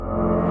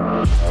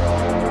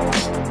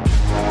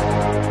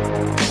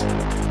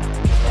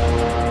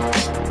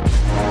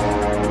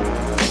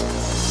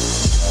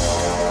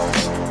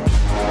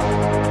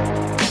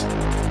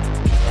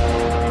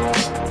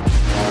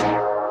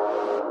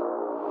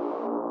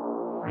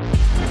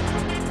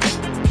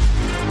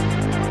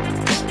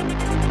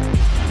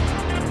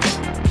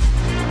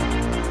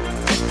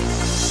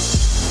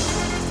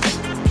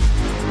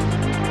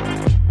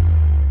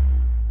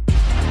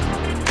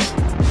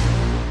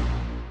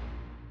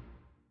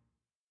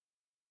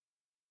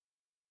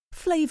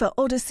Flavor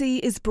Odyssey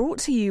is brought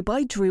to you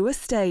by Drew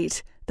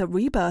Estate, the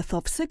rebirth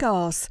of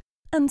cigars,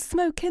 and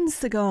Smoke Inn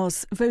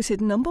Cigars, voted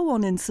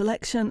 #1 in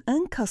selection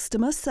and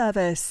customer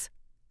service.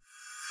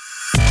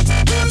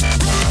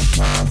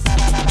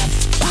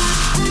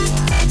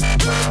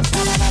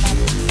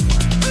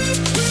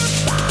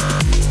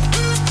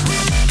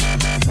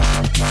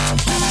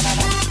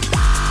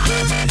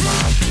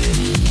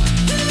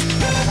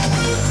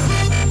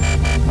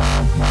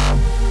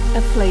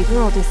 A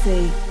Flavor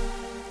Odyssey.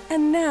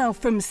 And now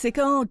from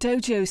Cigar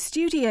Dojo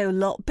Studio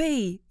Lot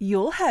B,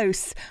 your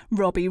hosts,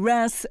 Robbie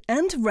Raz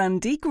and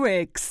Randy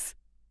Griggs.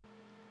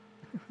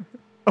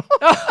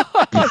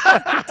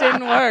 It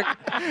didn't work.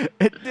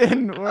 It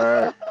didn't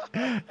work.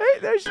 Hey,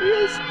 there she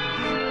is.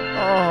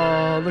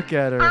 Oh, look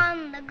at her.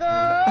 On the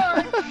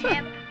good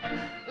ship,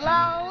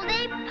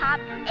 lollipop,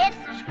 it's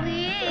a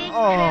sweet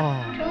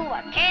trip to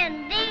a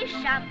candy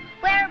shop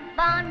where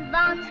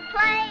bonbons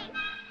play.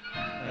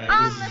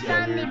 On the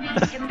sunny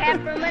beach of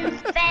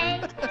Peppermint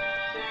Bay,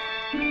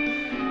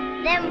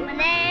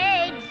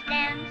 lemonade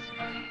stands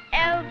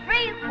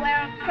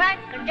everywhere.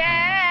 Cracker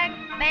Jack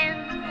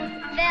bands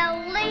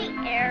fill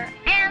the air,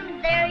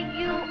 and there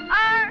you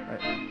are,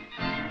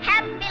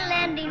 happy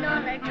landing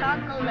on a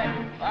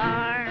chocolate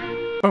bar.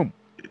 Boom.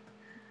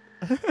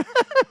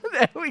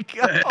 There we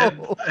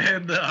go.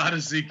 And the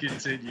Odyssey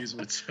continues.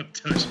 What's up,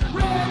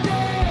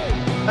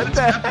 Dojo? What's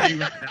happening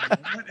right now?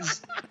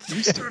 Can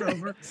we start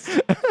over?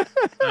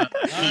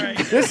 All right.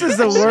 This is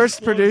the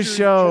worst produced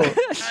show.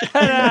 Shut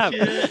up.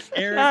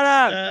 Shut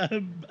up.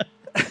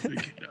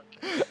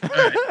 All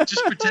right.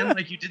 Just pretend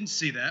like you didn't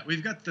see that.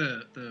 We've got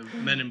the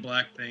Men in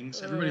Black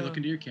things. Everybody look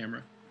into your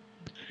camera.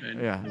 And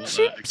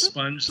we'll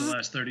expunge the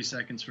last 30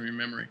 seconds from your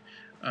memory.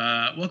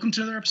 Welcome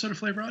to another episode of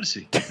Flavor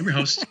Odyssey. I'm your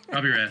host,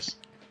 Robbie Raz.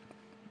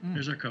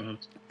 Here's our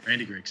co-host,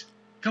 Randy Griggs.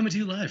 Coming to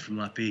you live from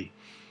Lot B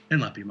and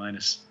Lot B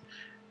minus.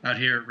 Out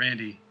here at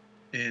Randy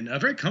in a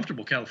very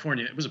comfortable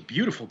California. It was a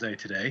beautiful day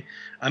today.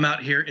 I'm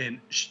out here in...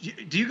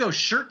 Do you go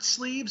shirt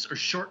sleeves or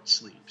short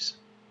sleeves?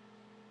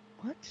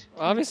 What?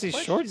 Obviously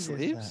What short is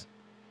sleeves. that?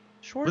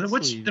 Short Then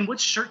sleeves? Then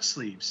what's shirt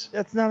sleeves?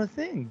 That's not a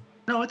thing.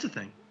 No, it's a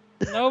thing.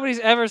 Nobody's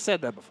ever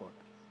said that before.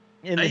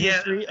 In the Yeah,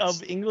 history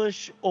of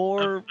English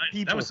or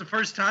people. That was the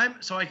first time,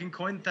 so I can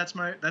coin that's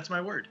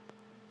my word.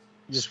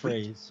 Your Sweet.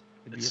 phrase.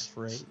 It'd be a It's-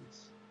 phrase.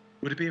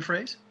 Would it be a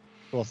phrase?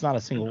 Well, it's not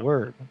a single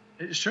word.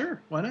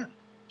 Sure, why not?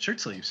 Shirt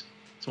sleeves.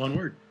 It's one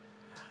word.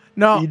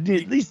 No, You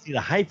at least need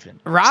a hyphen.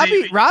 Robbie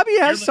See, has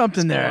you're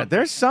something letting us go there. on.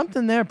 There's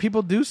something there.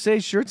 People do say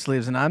shirt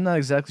sleeves, and I'm not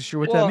exactly sure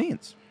what Well, that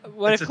means.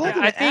 What It's if a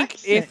thing. I think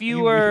Accent, if you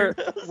you were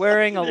weirdos.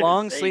 wearing a They're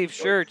long saying sleeve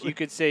short shirt, you sleeves.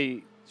 could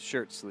say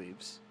shirt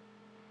sleeves.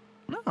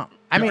 No,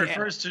 I mean, it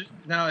refers to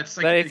now. It's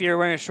like But if you're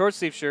wearing a short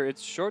sleeve shirt,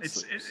 it's short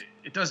it's sleeves.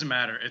 it doesn't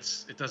matter.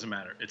 It doesn't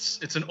matter.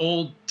 It's an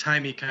old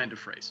timey kind of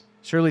phrase.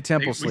 Shirley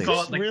Temple we sleeves. call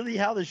That's it like- really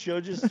how the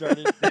show just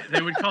started.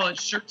 They would call it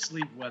shirt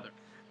sleeve weather.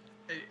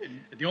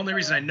 The only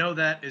reason I know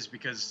that is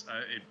because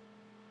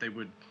they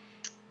would,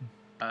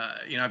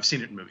 I've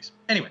seen it in movies.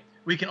 Anyway,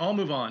 we can all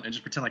move on and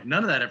just pretend like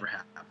none of that ever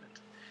happened.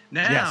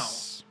 Now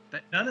Yes.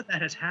 that none of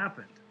that has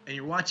happened, and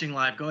you're watching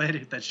live, go ahead and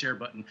hit that share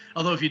button.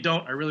 Although if you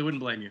don't, I really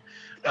wouldn't blame you.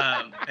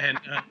 And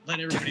let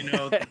everybody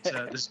know that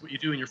this is what you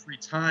do in your free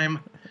time.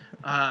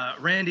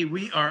 Randy,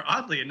 we are,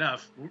 oddly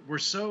enough, we're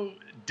so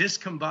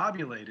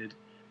discombobulated,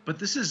 but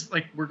this is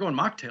like we're going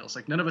mocktails.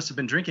 Like none of us have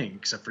been drinking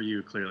except for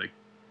you, clearly.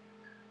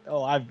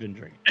 Oh, I've been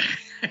drinking.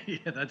 Yeah,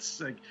 that's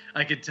like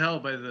I could tell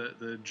by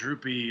the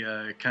droopy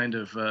kind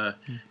of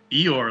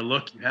Eeyore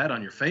look you had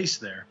on your face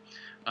there.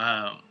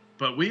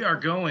 But we are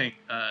going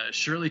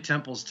Shirley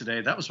Temple's today.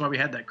 That was why we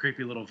had that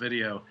creepy little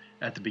video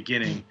at the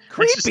beginning.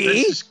 Creepy?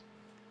 It just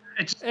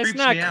It's creeps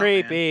not me out,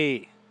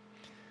 creepy.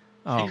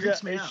 Oh,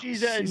 creeps me out.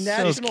 She's a she's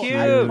national so cute.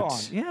 icon.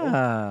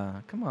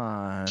 Yeah, come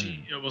on.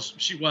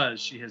 She was.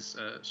 She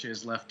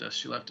has left us.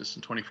 She left us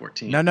in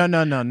 2014.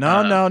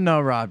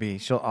 No, Robbie.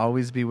 She'll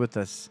always be with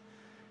us.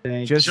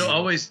 Just, She'll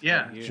always,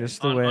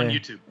 just the on, way. on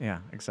YouTube. Yeah,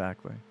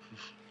 exactly.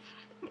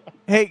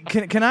 Hey,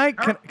 can I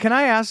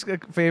ask a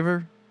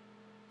favor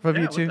of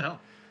you What two? the hell?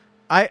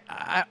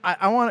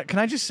 I want. Can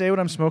I just say what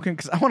I'm smoking?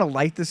 Because I want to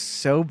light this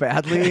so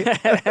badly.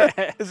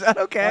 Is that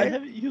Why okay?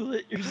 haven't you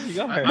lit your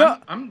cigar? No.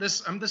 I'm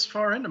this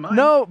far into mine.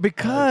 No,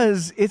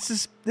 because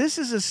this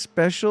is a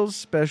special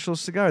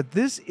cigar.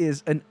 This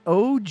is an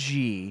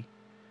OG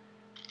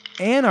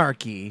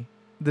Anarchy,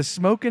 the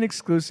smoking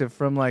exclusive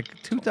from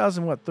like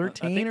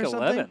 2013 or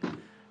something.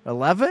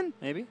 11?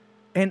 Maybe.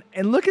 And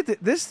look at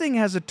this thing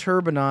has a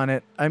turban on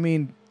it. I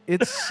mean,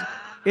 it's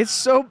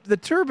the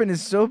turban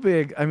is so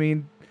big. I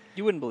mean,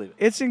 You wouldn't believe it.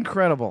 it's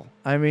incredible.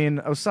 I mean,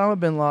 Osama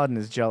bin Laden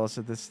is jealous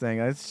of this thing.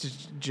 It's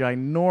just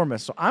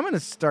ginormous. So I'm going to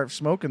start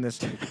smoking this.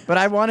 But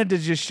I wanted to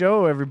just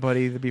show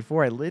everybody that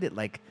before I lit it,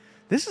 like,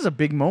 this is a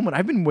big moment.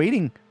 I've been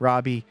waiting,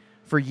 Robbie,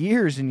 for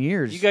years and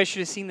years. You guys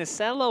should have seen the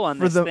cello on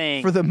this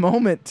thing. For the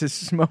moment to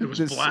smoke It was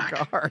this black.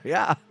 cigar.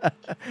 Yeah.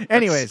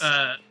 Anyways.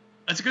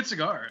 That's a good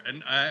cigar.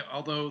 And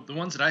although the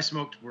ones that I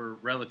smoked were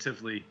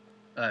relatively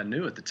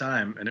new at the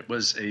time, and it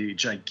was a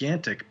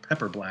gigantic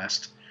pepper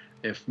blast.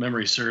 If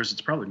memory serves,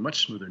 it's probably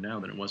much smoother now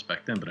than it was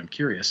back then, but I'm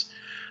curious.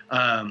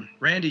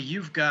 Randy,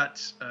 you've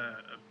got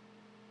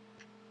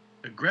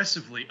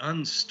aggressively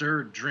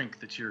unstirred drink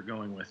that you're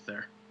going with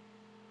there.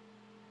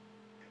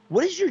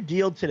 What is your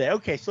deal today?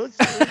 Okay, so let's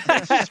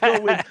just go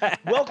with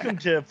welcome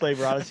to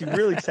Flavor Odyssey.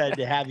 Really excited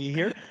to have you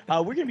here.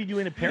 We're going to be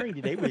doing a pairing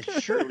today with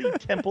Shirley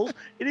Temple.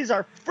 It is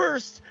our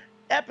first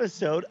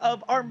episode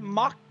of our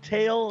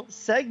mocktail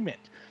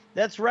segment.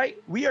 That's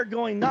right. We are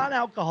going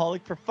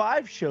non-alcoholic for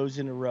 5 shows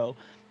in a row.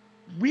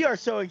 We are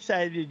so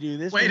excited to do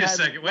this. Wait a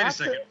second.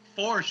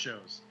 4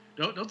 shows.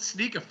 Don't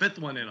sneak a 5th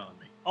one in on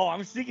me. Oh,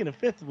 I'm sneaking a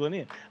 5th one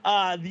in.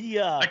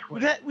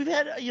 We've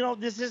had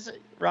this is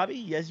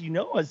Robbie, as you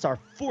know, it's our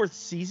 4th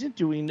season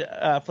doing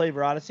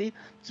Flavor Odyssey.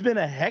 It's been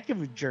a heck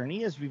of a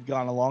journey as we've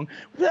gone along.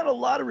 We've had a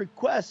lot of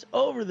requests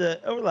over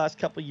the last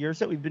couple of years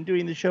that we've been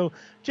doing the show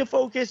to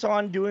focus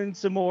on doing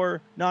some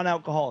more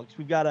non-alcoholics.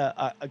 We've got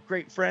a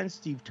great friend,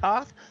 Steve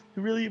Toth,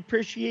 who really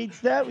appreciates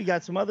that. We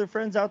got some other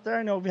friends out there.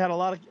 I know we've had a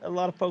lot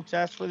of folks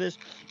ask for this.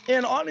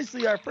 And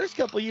honestly, our first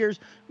couple of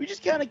years, we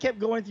just kind of kept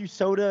going through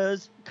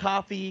sodas,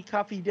 coffee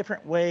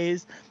different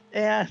ways,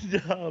 and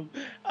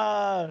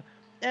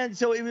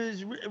so it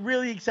was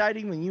really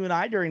exciting when you and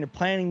I, during the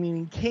planning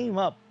meeting, came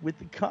up with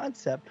the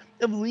concept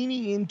of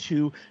leaning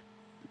into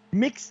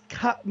mixed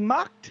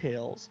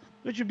mocktails,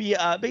 which would be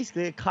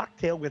basically a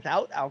cocktail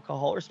without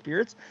alcohol or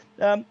spirits,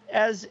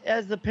 as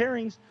the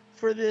pairings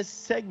for this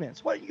segment.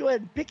 So why don't you go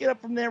ahead and pick it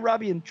up from there,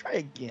 Robbie, and try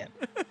again.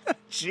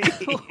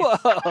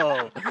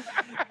 Whoa.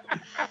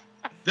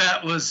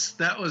 That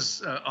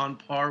was on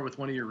par with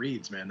one of your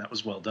reads, man. That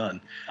was well done.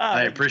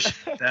 I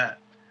appreciate that.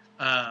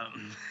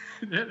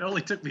 It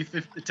only took me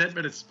 10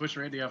 minutes to push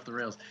Randy off the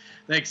rails.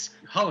 Thanks,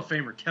 Hall of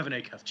Famer Kevin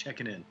Acuff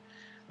checking in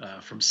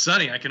from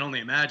sunny, I can only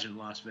imagine,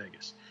 Las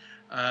Vegas.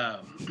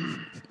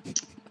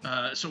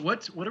 So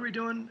what are we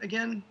doing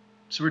again?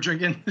 So we're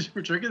drinking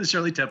the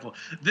Shirley Temple.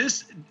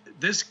 This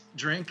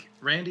drink,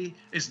 Randy,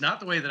 is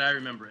not the way that I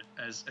remember it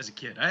as a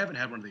kid. I haven't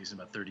had one of these in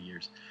about 30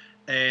 years.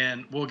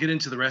 And we'll get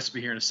into the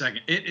recipe here in a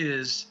second. It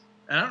is,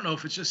 and I don't know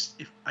if it's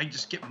just, if I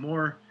just get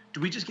more,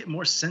 do we just get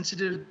more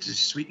sensitive to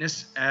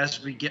sweetness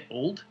as we get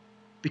old?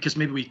 Because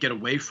maybe we get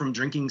away from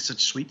drinking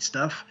such sweet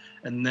stuff.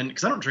 And then,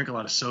 because I don't drink a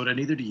lot of soda,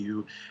 neither do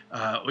you.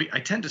 I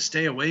tend to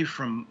stay away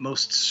from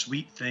most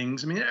sweet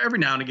things. I mean, every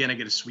now and again I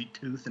get a sweet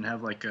tooth and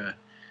have like a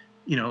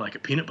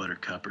peanut butter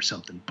cup or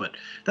something. But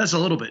that's a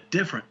little bit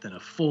different than a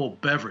full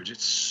beverage.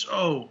 It's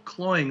so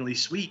cloyingly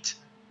sweet,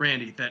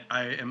 Randy, that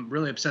I am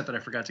really upset that I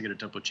forgot to get a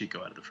Topo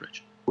Chico out of the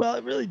fridge. Well,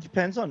 it really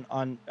depends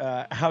on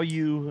how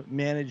you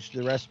manage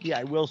the recipe.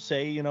 I will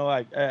say,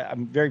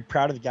 I'm very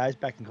proud of the guys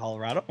back in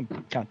Colorado. I'm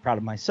kind of proud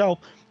of myself.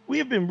 We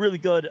have been really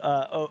good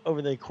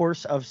over the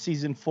course of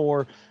season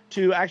 4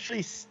 to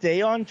actually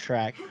stay on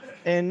track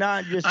and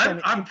not just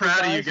I'm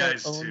proud of you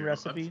guys our own too.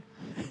 recipe.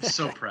 I'm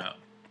so proud.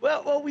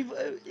 Well, we've,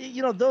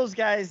 those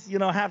guys,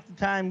 half the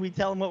time we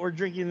tell them what we're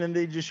drinking, and then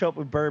they just show up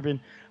with bourbon.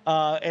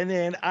 And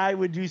then I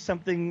would do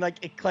something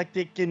like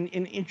eclectic and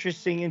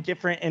interesting and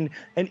different and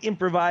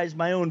improvise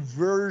my own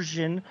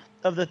version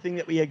of the thing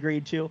that we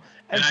agreed to.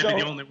 And I'd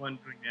be the only one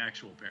doing the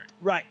actual pairing.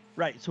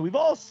 Right. So we've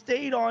all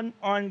stayed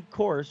on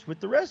course with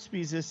the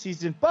recipes this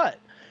season, but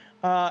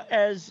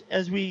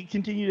as we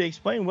continue to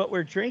explain what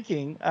we're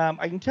drinking,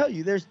 I can tell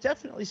you there's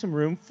definitely some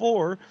room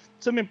for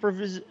some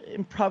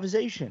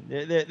improvisation.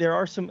 There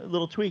are some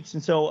little tweaks.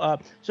 And so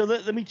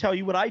let me tell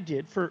you what I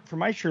did for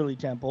my Shirley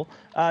Temple.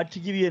 To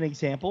give you an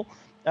example,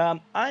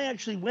 I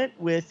actually went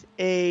with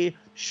a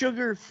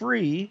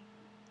sugar-free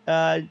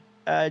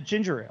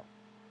ginger ale.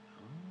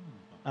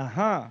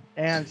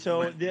 And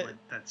so that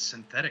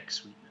synthetic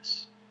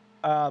sweetness.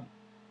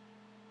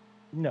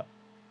 No.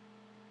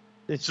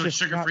 It's so just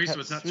sugar-free, so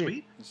it's not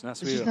sweet? It's not It's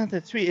sweet. just not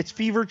that sweet. It's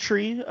Fever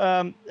Tree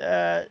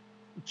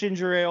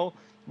ginger ale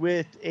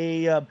with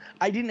a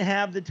I didn't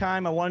have the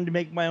time. I wanted to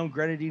make my own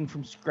grenadine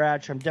from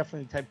scratch. I'm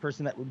definitely the type of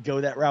person that would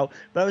go that route.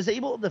 But I was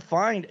able to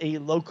find a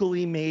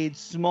locally made,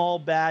 small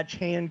batch,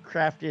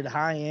 handcrafted,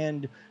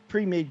 high-end,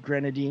 pre-made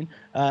grenadine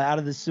out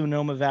of the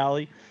Sonoma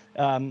Valley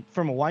from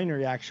a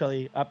winery,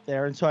 actually, up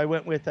there. And so I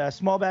went with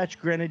small batch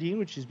grenadine,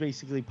 which is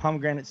basically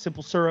pomegranate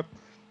simple syrup,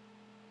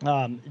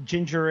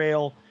 ginger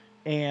ale,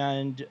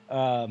 and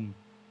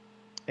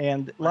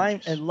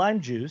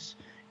lime juice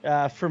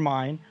for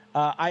mine.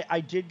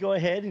 I did go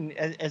ahead and,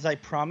 as I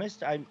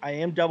promised, I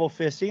am double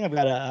fisting. I've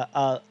got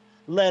a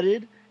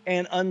leaded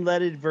and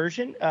unleaded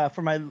version.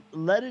 For my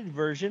leaded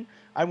version,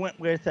 I went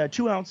with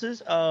 2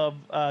 ounces of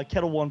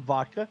Kettle One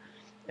vodka,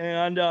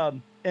 and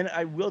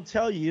I will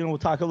tell you, we'll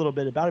talk a little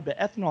bit about it, but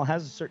ethanol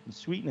has a certain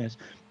sweetness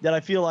that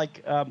I feel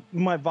like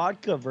my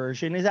vodka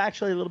version is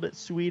actually a little bit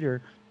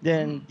sweeter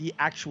than the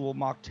actual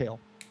mocktail.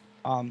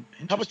 How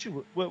about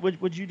you? What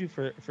would you do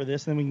for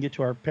this? And then we can get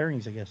to our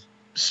pairings, I guess.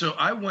 So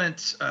I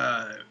went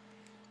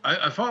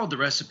I followed the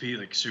recipe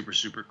like super,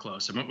 super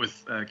close. I went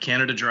with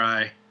Canada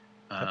Dry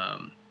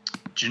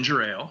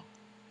ginger ale.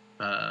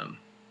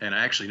 And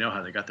I actually know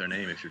how they got their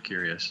name if you're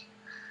curious.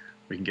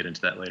 We can get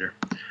into that later.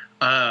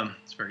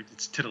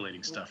 It's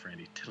titillating stuff,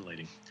 Randy.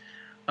 Titillating.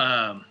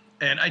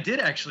 And I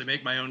did actually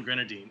make my own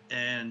grenadine.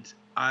 And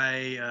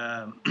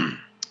I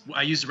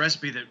used a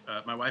recipe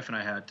that my wife and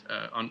I had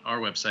on our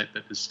website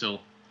that is still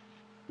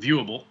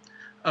viewable,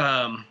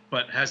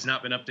 but has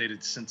not been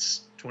updated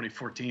since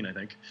 2014, I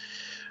think,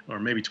 or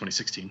maybe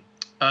 2016.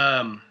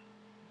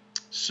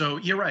 So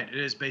you're right. It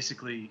is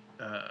basically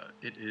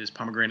it is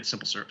pomegranate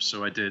simple syrup.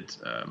 So I did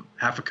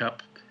half a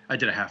cup. I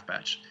did a half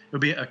batch. It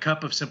would be a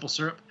cup of simple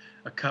syrup,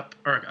 a cup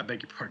of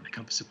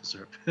simple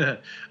syrup,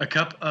 a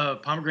cup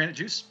of pomegranate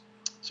juice.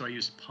 So I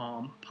used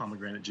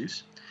pomegranate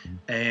juice,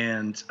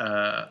 and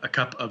a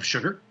cup of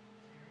sugar.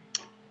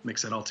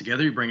 Mix that all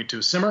together. You bring it to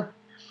a simmer.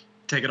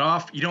 Take it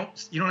off. You don't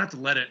have to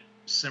let it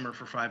simmer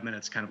for 5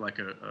 minutes, kind of like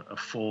a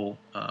full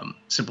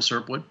simple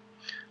syrup would.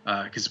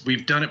 Because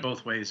we've done it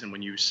both ways, and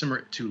when you simmer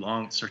it too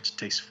long, it starts to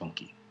taste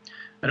funky.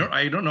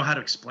 I don't know how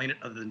to explain it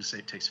other than to say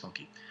it tastes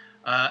funky.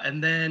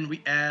 And then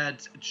we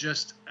add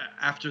just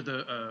after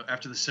the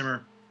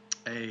simmer,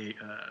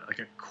 like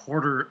a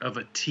quarter of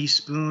a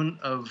teaspoon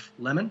of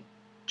lemon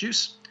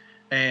juice,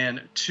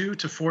 and 2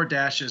 to 4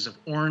 dashes of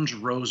orange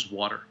rose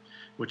water,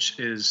 which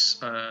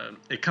is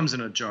it comes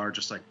in a jar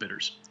just like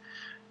bitters,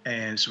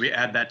 and so we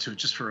add that to it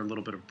just for a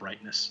little bit of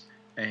brightness.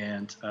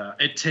 And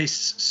it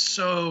tastes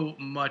so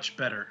much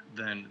better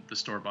than the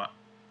store-bought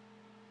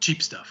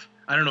cheap stuff.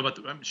 I don't know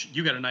about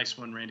you got a nice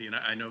one, Randy, and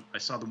I know I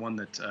saw the one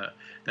that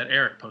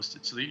Eric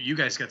posted. So you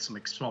guys got some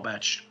like small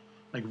batch,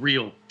 like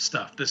real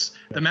stuff.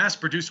 The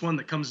mass-produced one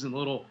that comes in a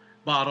little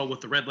bottle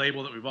with the red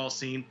label that we've all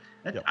seen.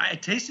 I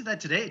tasted that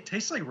today. It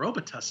tastes like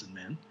Robitussin,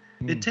 man.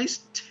 It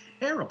tastes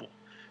terrible.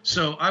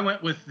 So I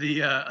went with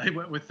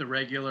the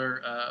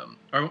regular.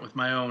 I went with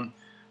my own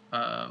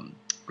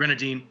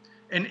grenadine.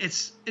 And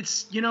it's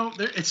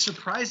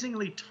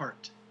surprisingly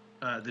tart,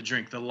 the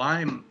drink. The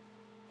lime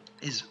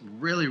is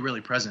really,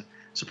 really present,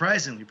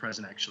 surprisingly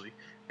present, actually.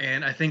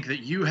 And I think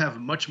that you have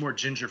much more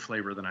ginger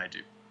flavor than I do.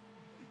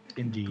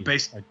 Indeed.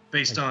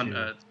 Based on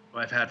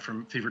what I've had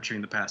from Fever Tree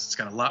in the past, it's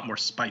got a lot more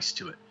spice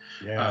to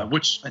it,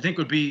 which I think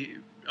would be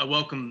a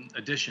welcome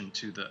addition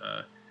to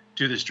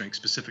this drink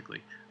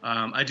specifically.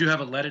 I do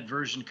have a leaded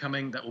version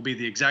coming that will be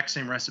the exact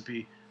same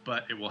recipe,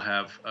 but it will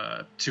have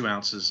 2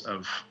 ounces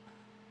of.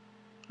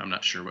 I'm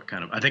not sure what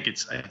kind of. I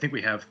think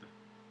we have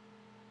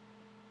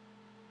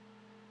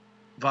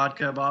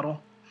vodka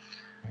bottle.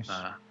 Nice.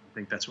 I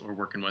think that's what we're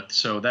working with.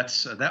 So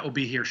that will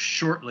be here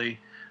shortly.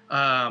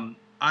 I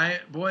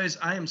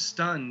am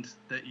stunned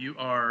that you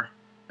are.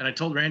 And I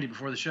told Randy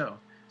before the show.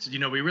 I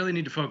said, we really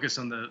need to focus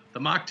on the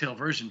mocktail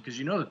version because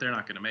you know that they're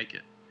not going to make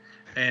it.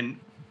 And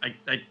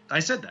I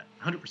said that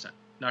 100%.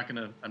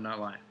 I'm not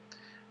lying.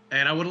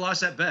 And I would have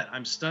lost that bet.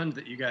 I'm stunned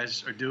that you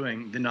guys are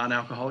doing the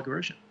non-alcoholic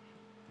version.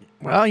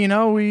 Well,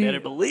 we better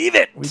believe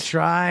it. We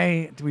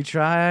try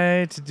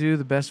to do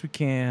the best we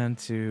can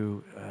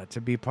to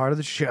be part of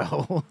the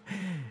show,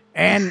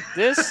 and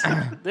this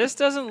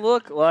doesn't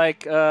look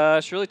like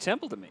Shirley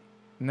Temple to me.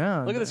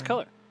 No, look at this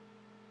color.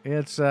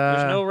 It's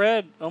there's no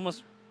red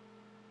almost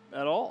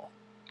at all.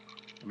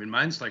 I mean,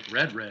 mine's like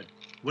red.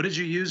 What did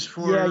you use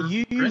for? Yeah,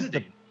 you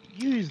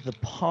use the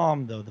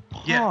palm though. The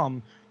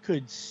palm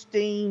could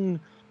stain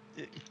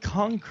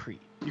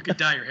concrete. You could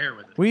dye your hair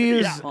with it. We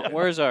use.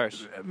 Where's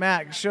ours?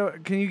 Mac,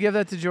 can you give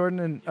that to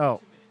Jordan?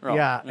 And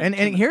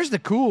and here's the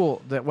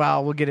cool that.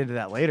 Well, we'll get into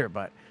that later,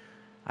 but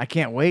I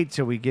can't wait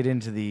till we get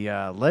into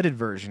the leaded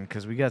version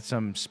because we got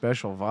some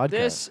special vodka.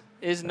 This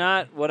is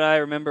not what I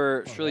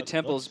remember Shirley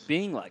Temple's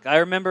being like. I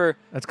remember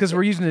that's because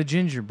we're using a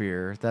ginger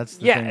beer. That's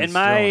the thing and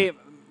my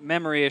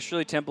memory of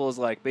Shirley Temple is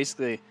like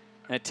basically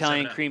an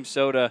Italian cream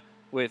soda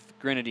with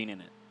grenadine in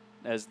it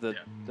as the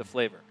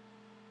flavor.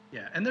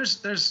 Yeah, and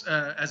there's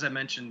as I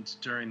mentioned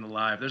during the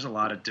live, there's a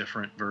lot of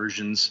different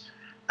versions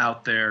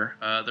out there.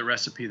 The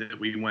recipe that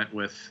we went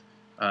with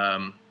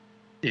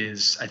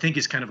is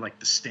kind of like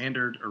the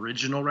standard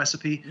original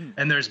recipe,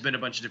 and there's been a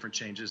bunch of different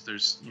changes.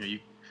 There's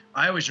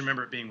I always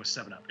remember it being with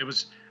 7-Up.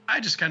 I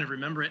just kind of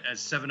remember it as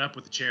 7-Up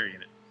with a cherry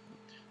in it.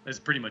 That's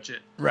pretty much it.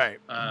 Right.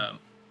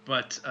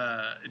 But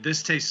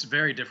this tastes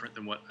very different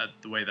than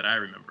the way that I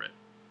remember it.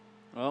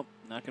 Well,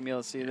 not gonna be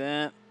able to see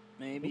that.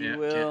 Maybe you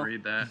will. Can't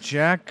read that.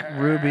 Jack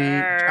Ruby.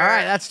 All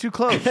right, that's too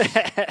close.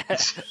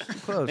 Too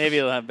close. Maybe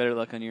it'll have better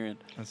luck on your end.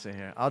 Let's see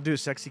here. I'll do a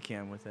sexy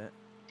cam with it.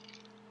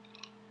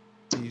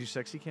 Do you do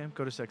sexy cam?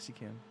 Go to sexy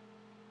cam.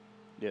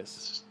 Yes.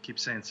 Just keep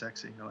saying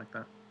sexy. I like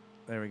that.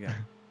 There we go.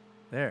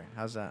 There.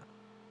 How's that?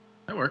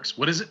 That works.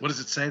 What is it? What does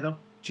it say though?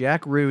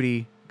 Jack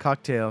Rudy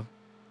Cocktail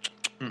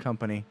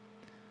Company.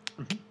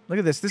 Look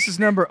at this. This is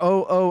number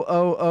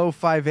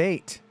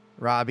 000058,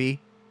 Robbie.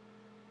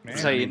 Man.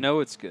 That's how you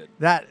know it's good.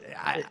 That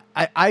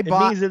I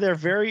bought. It means that they're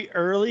very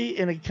early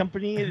in a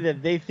company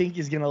that they think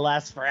is going to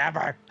last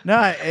forever.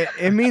 No,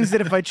 it means that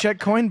if I check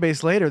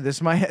Coinbase later,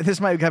 this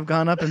might have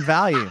gone up in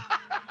value.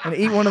 And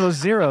eat one of those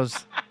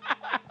zeros.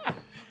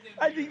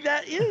 I think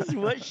that is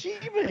what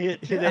Sheba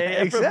hit today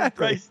Yeah, exactly. from a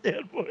price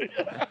standpoint.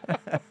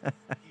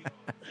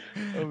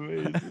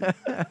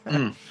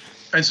 Amazing.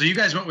 And so you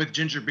guys went with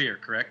ginger beer,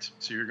 correct?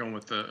 So you're going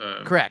with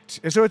the correct.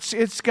 So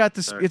it's got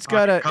this. It's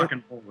got a cock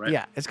and bull, right?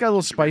 Yeah. It's got a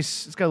little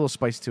spice. It's got a little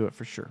spice to it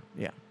for sure.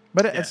 Yeah.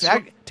 But it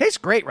tastes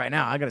great right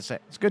now. I gotta say,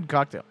 it's a good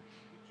cocktail.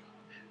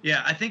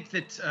 Yeah, I think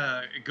that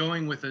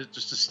going with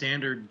just a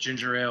standard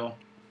ginger ale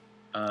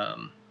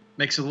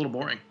makes it a little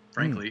boring.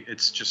 Frankly,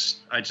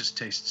 I just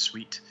taste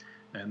sweet,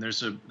 and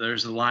there's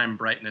a lime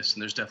brightness,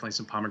 and there's definitely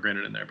some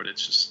pomegranate in there, but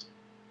it's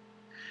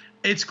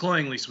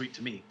cloyingly sweet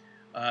to me.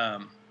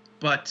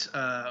 But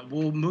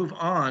we'll move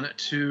on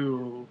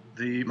to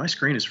my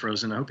screen is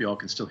frozen. I hope you all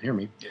can still hear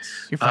me.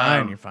 Yes, you're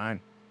fine. You're fine.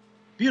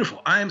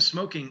 Beautiful. I am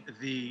smoking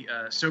the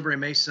Sobre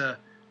Mesa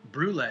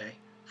Brulee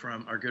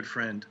from our good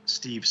friend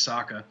Steve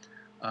Saka.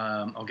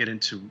 I'll get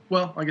into,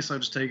 I guess I'll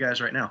just tell you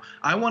guys right now.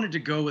 I wanted to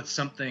go with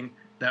something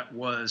that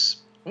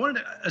was,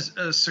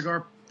 a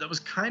cigar that was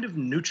kind of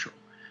neutral.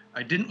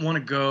 I didn't want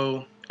to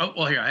go,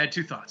 I had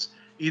two thoughts.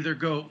 Either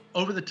go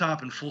over the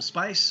top and full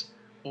spice,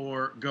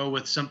 or go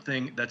with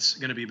something that's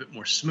going to be a bit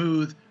more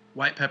smooth,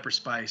 white pepper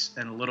spice,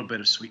 and a little bit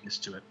of sweetness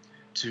to it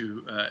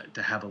to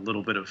have a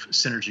little bit of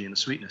synergy in the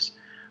sweetness.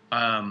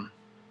 Now,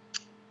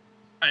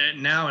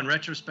 in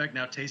retrospect,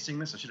 now tasting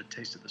this, I should have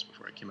tasted this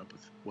before I came up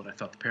with what I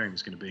thought the pairing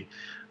was going to be.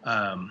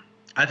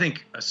 I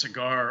think a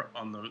cigar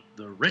on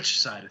the rich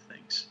side of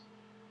things,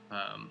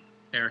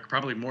 Eric,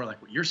 probably more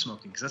like what you're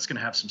smoking, because that's going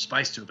to have some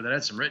spice to it, but that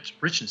adds some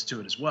richness to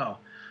it as well.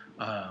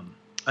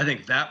 I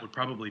think that would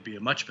probably be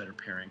a much better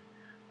pairing,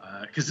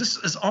 because this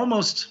is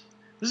almost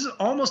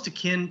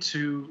akin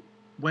to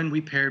when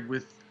we paired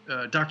with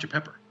Dr.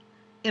 Pepper,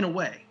 in a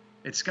way.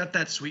 It's got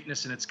that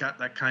sweetness and it's got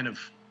that kind of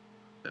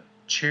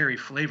cherry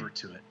flavor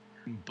to it,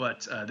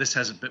 but this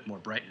has a bit more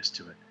brightness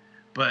to it.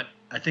 But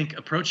I think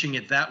approaching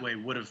it that way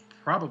would have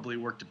probably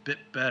worked a bit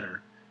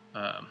better.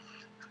 I'm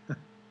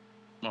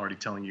already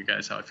telling you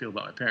guys how I feel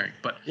about my pairing,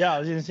 but yeah, I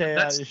was gonna say,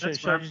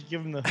 should I just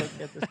give him the hook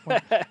at this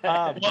point?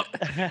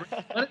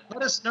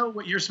 Let us know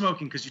what you're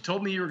smoking, because you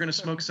told me you were going to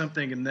smoke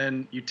something, and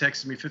then you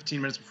texted me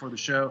 15 minutes before the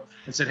show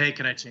and said, "Hey,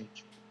 can I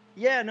change?"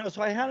 Yeah, no.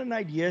 So I had an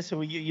idea. So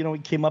we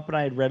came up and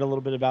I had read a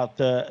little bit about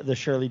the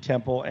Shirley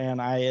Temple,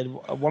 and I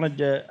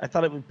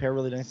thought it would pair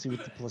really nicely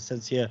with the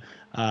Plasencia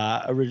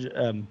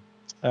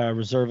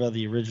Reserva,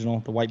 the original,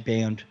 the white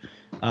band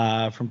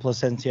from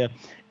Plasencia.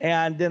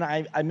 And then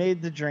I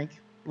made the drink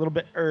a little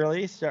bit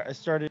early. I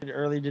started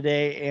early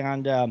today,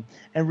 and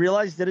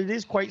realized that it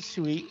is quite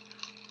sweet.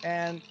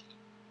 And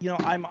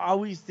I'm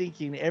always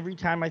thinking, every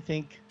time I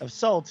think of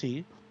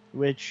salty,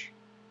 which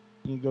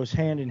goes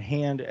hand in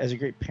hand as a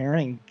great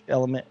pairing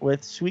element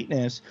with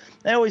sweetness,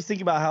 I always think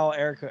about how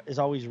Erica is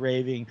always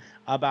raving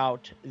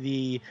about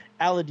the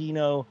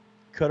Aladino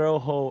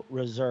Corojo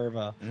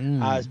Reserva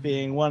as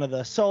being one of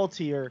the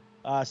saltier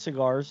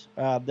cigars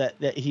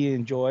that he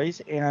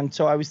enjoys. And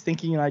so I was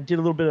thinking, I did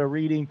a little bit of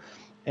reading,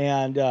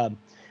 and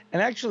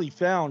actually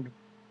found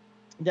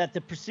that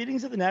the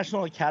Proceedings of the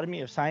National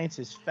Academy of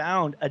Sciences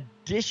found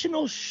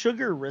additional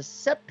sugar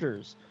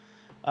receptors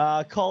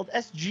called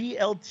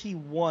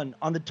SGLT1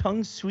 on the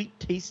tongue's sweet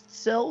taste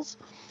cells,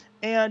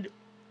 and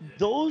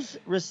those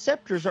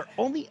receptors are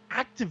only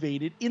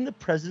activated in the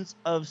presence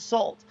of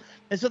salt.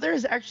 And so there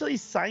is actually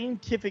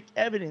scientific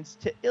evidence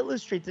to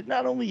illustrate that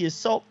not only is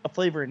salt a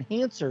flavor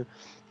enhancer,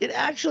 it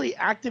actually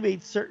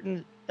activates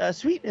certain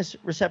sweetness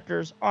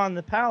receptors on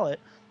the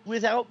palate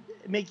without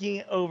making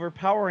it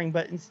overpowering,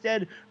 but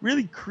instead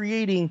really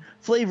creating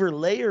flavor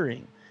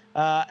layering.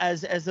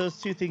 As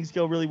those two things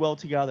go really well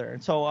together.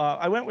 And so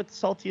I went with the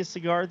saltiest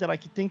cigar that I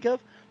could think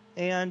of,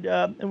 and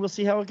we'll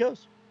see how it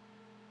goes.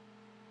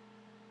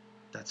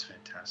 That's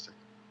fantastic.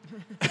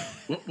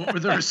 What were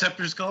the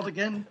receptors called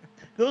again?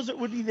 Those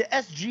would be the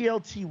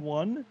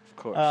SGLT1. Of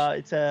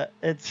course.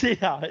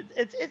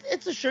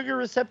 It's a sugar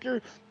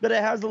receptor, but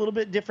it has a little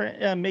bit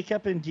different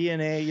makeup and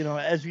DNA.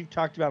 As we've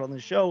talked about on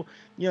the show,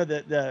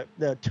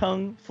 the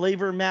tongue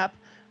flavor map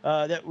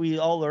that we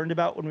all learned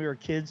about when we were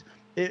kids.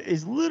 It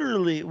is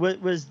literally what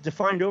was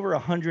defined over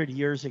 100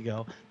 years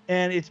ago,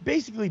 and it's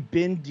basically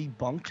been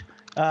debunked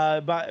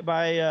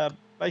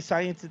by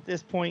science at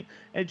this point.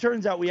 And it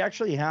turns out we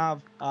actually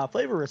have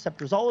flavor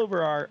receptors all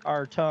over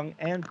our tongue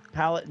and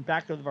palate and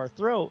back of our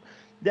throat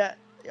that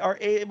are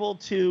able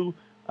to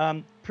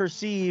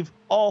perceive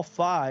all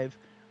five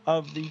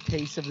of the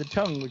tastes of the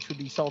tongue, which would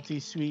be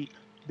salty, sweet,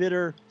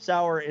 bitter,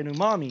 sour, and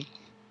umami.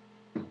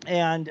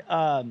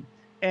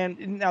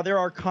 And now there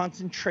are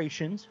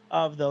concentrations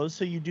of those,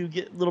 so you do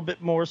get a little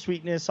bit more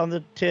sweetness on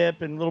the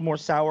tip and a little more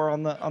sour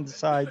on the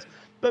sides.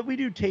 But we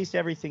do taste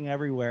everything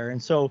everywhere,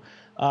 and so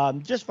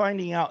just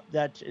finding out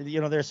that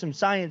there's some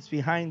science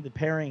behind the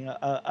pairing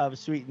of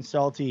sweet and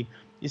salty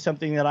is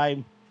something that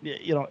I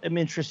am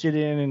interested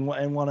in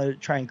and want to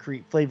try and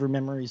create flavor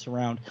memories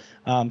around.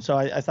 So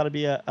I thought it'd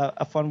be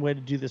a fun way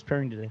to do this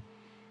pairing today.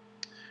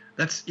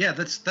 That's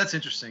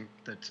interesting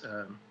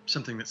that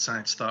something that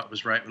science thought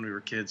was right when we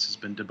were kids has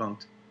been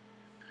debunked.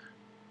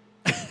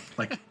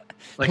 Like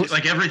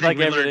like everything, like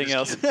we learned everything as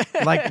else.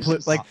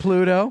 kids. like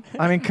Pluto.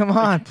 I mean, come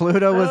on,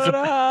 Pluto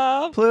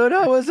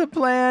was a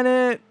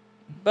planet.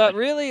 But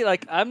really,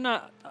 like, I'm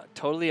not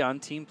totally on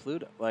Team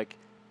Pluto. Like,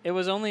 it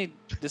was only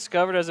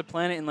discovered as a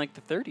planet in like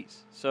the 30s,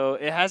 so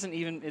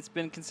it's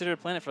been considered a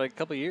planet for like a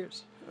couple of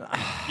years.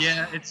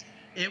 Yeah,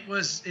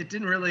 it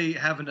didn't really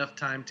have enough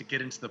time to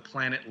get into the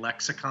planet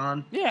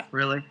lexicon. Yeah,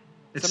 really.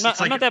 So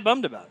I'm not that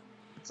bummed about it.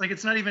 It's like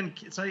it's not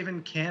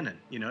even canon.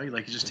 You know, you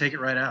just take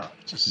it right out.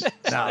 It's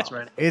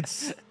right.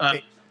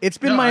 It's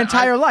been my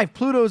entire life.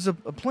 Pluto's a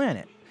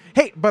planet.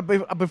 Hey, but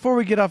before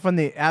we get off on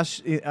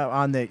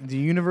the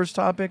universe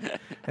topic,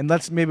 and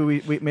maybe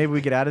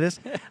we get out of this,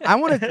 I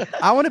want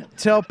to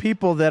tell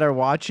people that are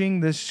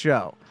watching this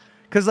show,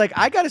 because like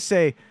I gotta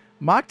say,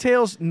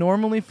 mocktails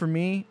normally for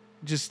me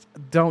just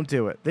don't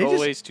do it.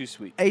 Always too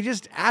sweet. They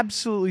just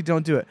absolutely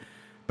don't do it.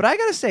 But I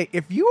gotta say,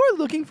 if you are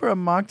looking for a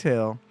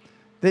mocktail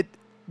that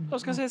I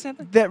was gonna say the same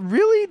thing. That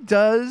really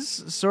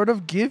does sort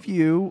of give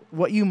you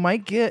what you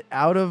might get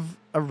out of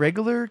a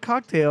regular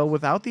cocktail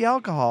without the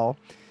alcohol.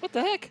 What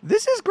the heck?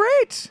 This is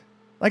great.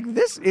 Like,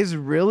 this is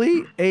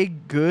really a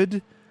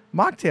good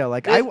mocktail.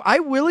 Like, I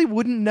really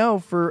wouldn't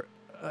know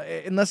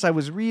unless I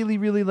was really,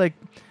 really, like,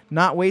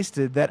 not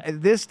wasted,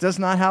 that this does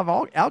not have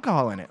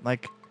alcohol in it.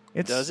 Like,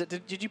 Does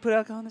it? Did you put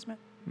alcohol in this, man?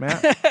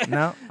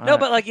 No. No,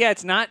 but, like, yeah,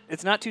 it's not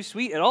too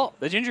sweet at all.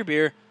 The ginger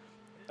beer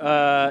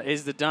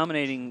is the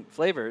dominating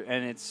flavor,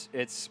 and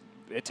it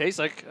tastes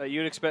like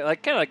you'd expect,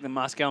 like, kind of like the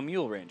Moscow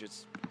Mule range.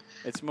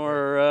 It's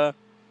more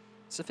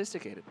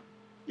sophisticated.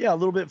 Yeah, a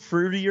little bit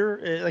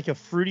fruitier, like a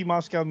fruity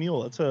Moscow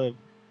Mule. That's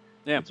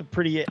a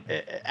pretty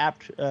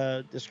apt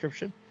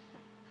description.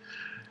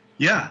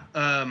 Yeah,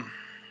 and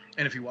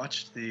if you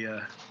watched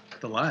the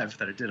live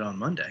that I did on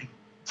Monday,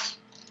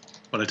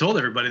 but I told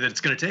everybody that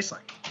it's going to taste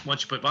like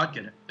once you put vodka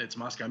in it, it's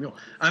Moscow Mule.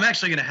 I'm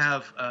actually going to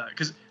have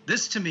because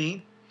this to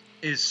me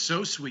is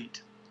so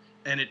sweet,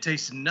 and it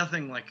tastes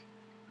nothing like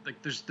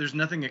there's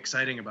nothing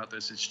exciting about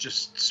this. It's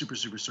just super,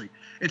 super sweet.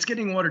 It's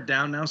getting watered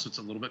down now, so it's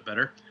a little bit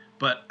better.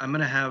 But I'm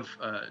gonna have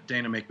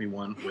Dana make me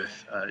one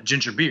with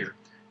ginger beer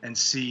and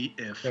see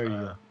if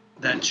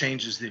that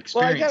changes the experience.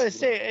 Well, I gotta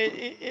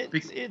say,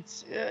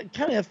 it's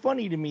kind of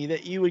funny to me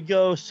that you would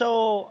go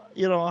so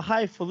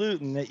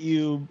highfalutin that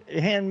you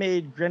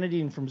handmade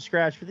grenadine from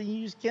scratch, but then you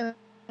use Canada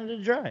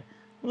Dry.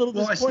 A little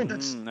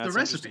disappointed. The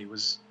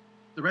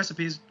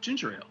recipe is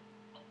ginger ale.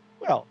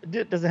 Well,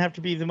 it doesn't have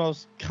to be the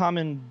most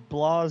common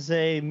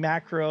blase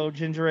macro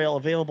ginger ale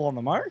available on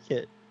the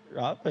market,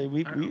 Rob.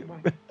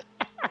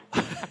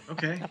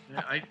 Okay,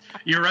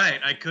 you're right.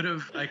 I could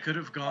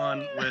have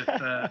gone with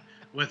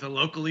a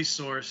locally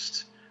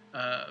sourced,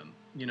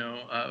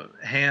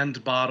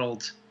 hand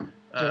bottled,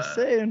 just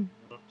saying,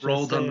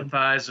 rolled on the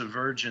thighs of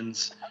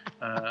virgins,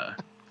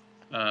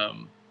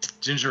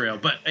 ginger ale.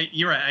 But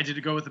you're right. I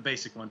did go with the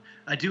basic one.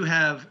 I do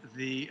have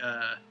the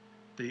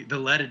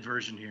leaded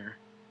version here.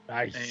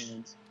 Nice.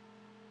 And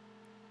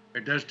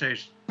it does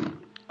taste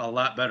a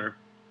lot better.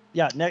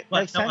 Yeah,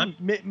 next time,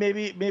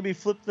 maybe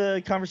flip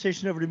the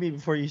conversation over to me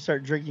before you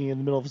start drinking in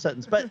the middle of a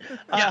sentence. But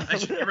yeah,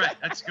 you're right.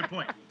 That's a good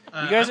point.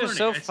 You guys are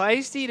so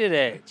feisty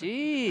today.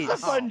 Jeez, it's a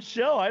fun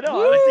show. I know.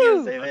 I was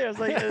thinking the same thing. I was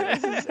like,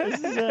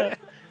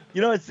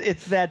 this is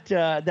it's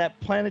that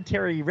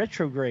planetary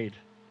retrograde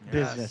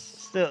business.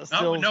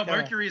 Still. No,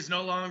 Mercury is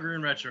no longer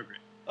in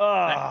retrograde.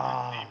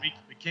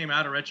 We came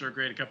out of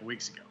retrograde a couple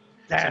weeks ago.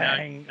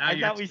 Dang! So now I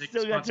thought we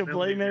still got to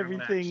blame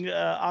everything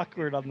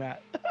awkward on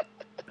that.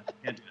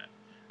 Can't do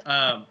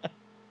that.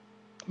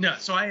 No,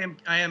 so I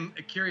am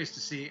curious to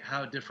see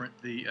how different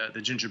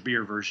the ginger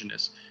beer version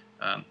is.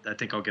 I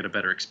think I'll get a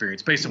better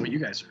experience based on what you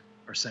guys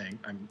are saying.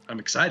 I'm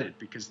excited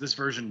because this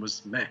version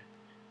was meh,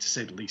 to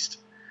say the least.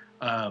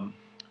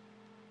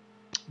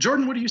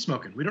 Jordan, what are you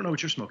smoking? We don't know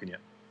what you're smoking yet.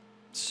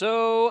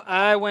 So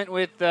I went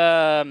with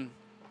the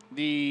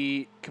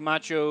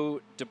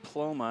Camacho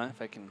Diploma,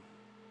 if I can.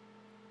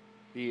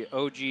 The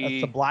OG.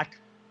 That's the black.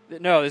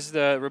 No, this is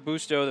the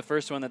Robusto, the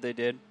first one that they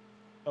did.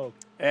 Oh.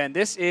 And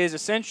this is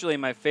essentially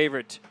my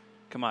favorite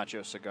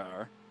Camacho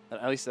cigar,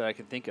 at least that I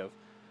can think of.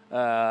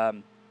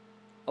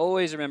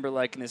 Always remember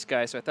liking this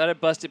guy, so I thought I'd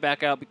bust it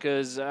back out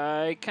because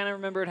I kind of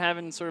remember it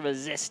having sort of a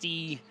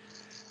zesty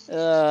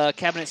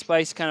cabinet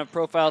spice kind of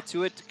profile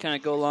to it to kind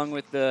of go along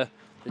with the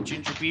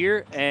ginger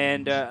beer,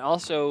 and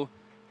also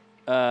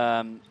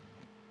some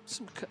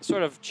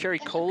sort of cherry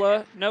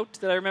cola note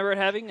that I remember it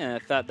having, and I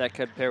thought that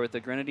could pair with the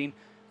grenadine.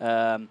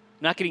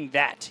 Not getting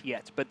that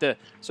yet, but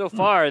so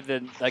far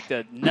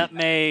the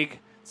nutmeg,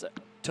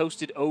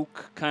 toasted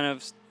oak kind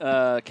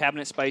of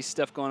cabinet spice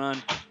stuff going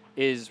on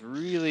is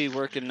really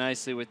working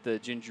nicely with the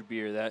ginger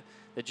beer. That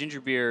the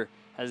ginger beer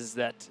has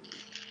that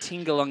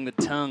tingle along the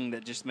tongue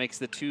that just makes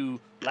the two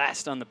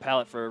last on the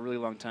palate for a really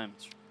long time.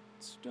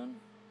 It's done.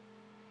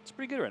 It's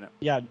pretty good right now.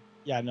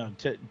 Yeah, no.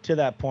 To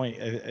that point,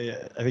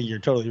 I think you're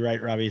totally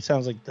right, Robbie. It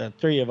sounds like the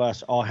three of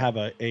us all have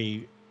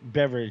a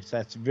beverage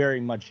that's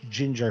very much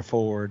ginger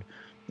forward.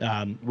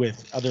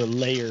 with other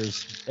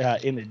layers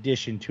in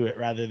addition to it,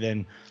 rather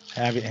than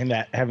having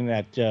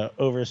that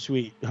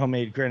oversweet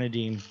homemade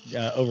grenadine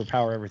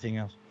overpower everything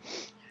else.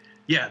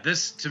 Yeah,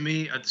 this to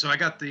me. So I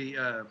got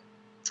the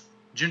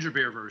ginger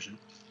beer version,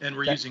 and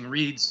we're using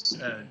Reed's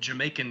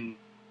Jamaican.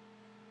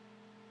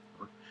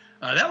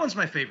 That one's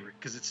my favorite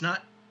because it's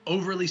not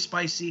overly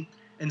spicy,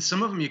 and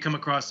some of them you come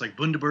across like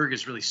Bundaberg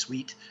is really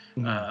sweet.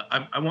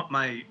 I want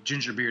my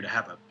ginger beer to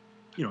have a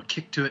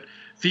kick to it.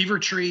 Fever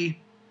Tree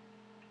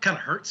kind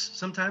of hurts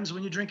sometimes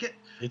when you drink it.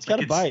 It's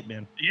got a bite,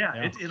 man.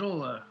 Yeah.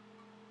 It'll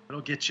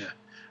get you.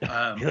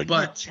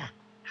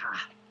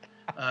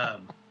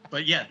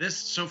 But yeah, this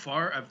so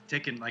far I've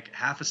taken like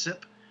half a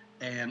sip,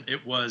 and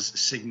it was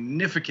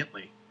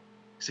significantly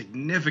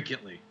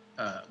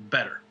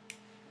better,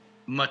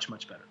 much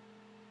better.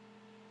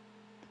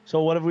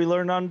 So what have we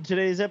learned on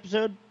today's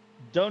episode?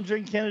 Don't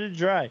drink Canada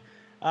Dry.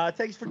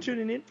 Thanks for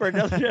tuning in for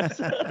another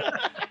episode.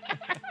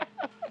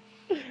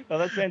 Oh,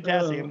 that's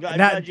fantastic. I'm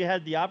glad you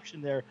had the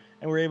option there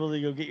and were able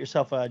to go get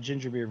yourself a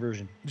ginger beer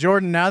version.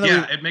 Jordan, now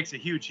that it makes a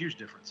huge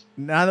difference.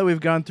 Now that we've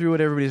gone through what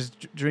everybody's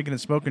drinking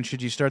and smoking,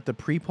 should you start the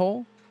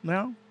pre-poll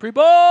now?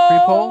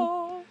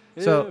 Pre-poll.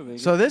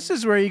 So this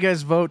is where you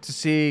guys vote to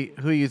see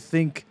who you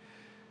think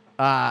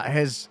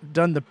has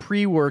done the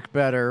pre-work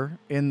better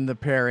in the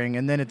pairing,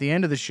 and then at the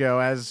end of the show,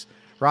 as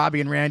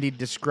Robbie and Randy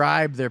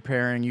describe their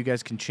pairing, you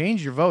guys can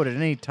change your vote at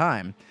any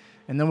time,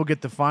 and then we'll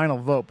get the final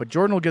vote. But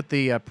Jordan will get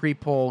the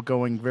pre-poll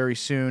going very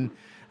soon,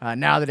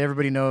 now that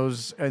everybody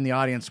knows in the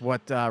audience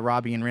what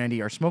Robbie and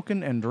Randy are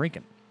smoking and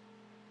drinking.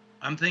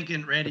 I'm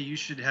thinking, Randy, you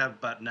should have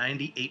about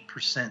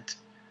 98%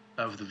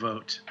 of the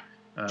vote.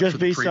 Just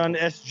based on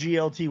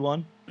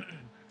SGLT1?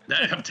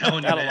 I'm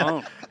telling you, that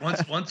alone.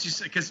 Once you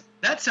say, because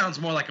that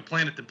sounds more like a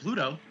planet than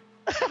Pluto.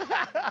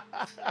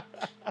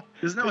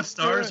 Isn't that what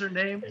stars are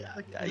named?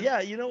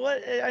 Yeah, you know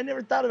what? I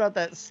never thought about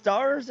that.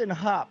 Stars and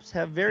hops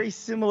have very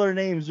similar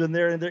names when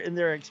they're in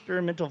their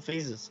experimental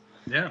phases.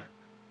 Yeah.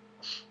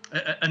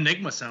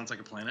 Enigma sounds like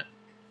a planet.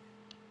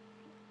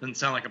 Doesn't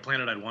sound like a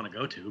planet I'd want to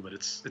go to, but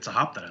it's a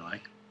hop that I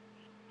like.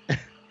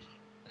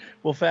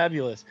 Well,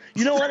 fabulous.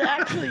 You know what?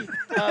 Actually,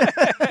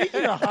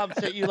 speaking of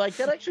hops that you like,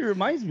 that actually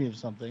reminds me of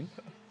something.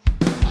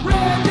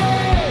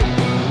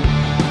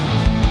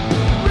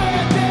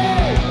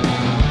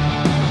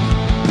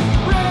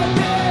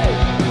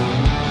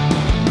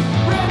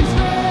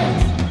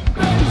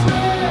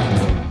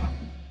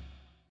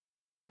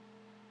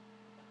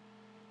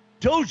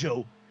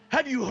 Dojo,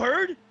 have you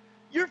heard?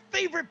 Your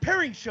favorite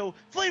pairing show,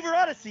 Flavor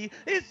Odyssey,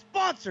 is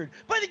sponsored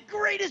by the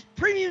greatest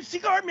premium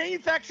cigar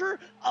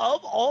manufacturer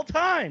of all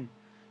time,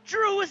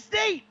 Drew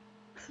Estate.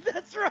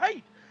 That's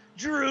right,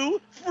 Drew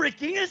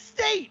freaking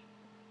Estate.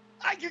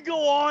 I could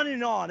go on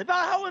and on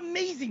about how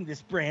amazing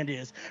this brand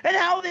is and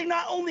how they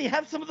not only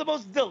have some of the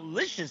most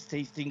delicious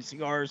tasting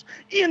cigars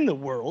in the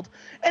world,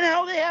 and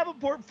how they have a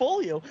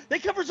portfolio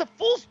that covers a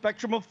full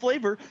spectrum of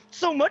flavor,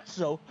 so much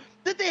so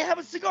that they have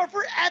a cigar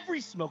for every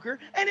smoker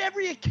and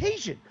every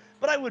occasion.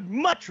 But I would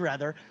much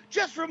rather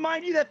just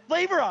remind you that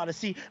Flavor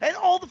Odyssey and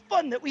all the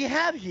fun that we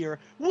have here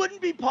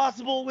wouldn't be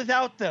possible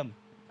without them.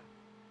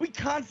 We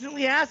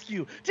constantly ask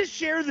you to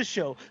share the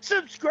show,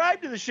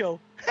 subscribe to the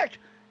show, heck,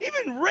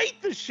 even rate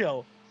the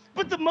show.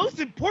 But the most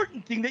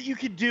important thing that you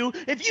can do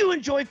if you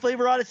enjoy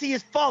Flavor Odyssey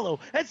is follow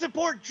and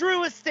support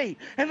Drew Estate,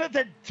 and let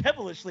that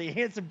devilishly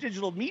handsome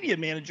digital media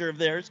manager of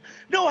theirs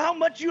know how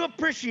much you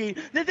appreciate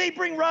that they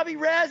bring Robbie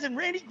Raz and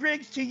Randy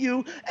Griggs to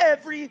you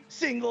every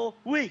single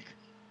week.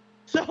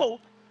 So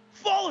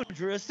follow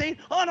Drew Estate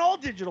on all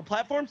digital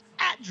platforms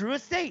at Drew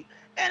Estate,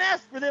 and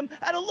ask for them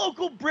at a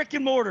local brick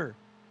and mortar.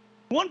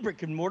 One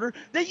brick and mortar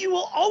that you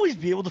will always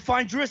be able to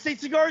find Drew Estate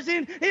cigars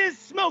in is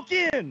Smoke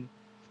Inn.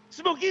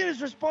 Smoke Inn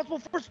is responsible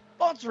for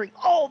sponsoring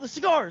all the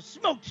cigars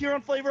smoked here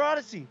on Flavor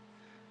Odyssey.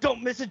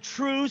 Don't miss a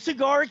true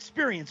cigar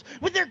experience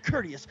with their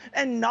courteous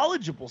and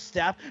knowledgeable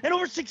staff and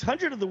over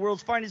 600 of the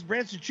world's finest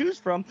brands to choose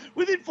from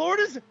within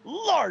Florida's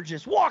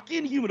largest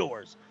walk-in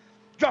humidors.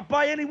 Drop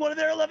by any one of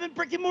their 11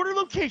 brick and mortar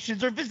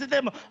locations or visit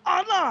them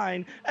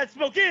online at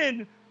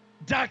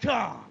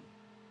smokein.com.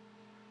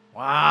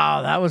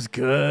 Wow, that was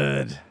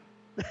good.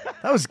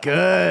 That was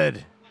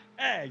good.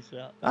 Thanks,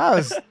 Phil.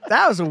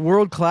 That was a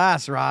world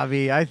class,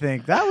 Robbie. I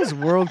think that was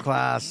world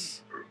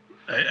class.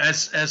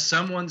 As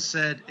someone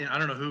said, I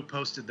don't know who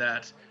posted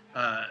that.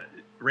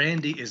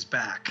 Randy is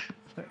back.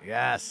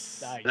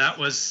 Yes.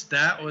 Nice.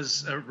 That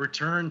was a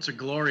return to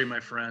glory, my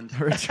friend.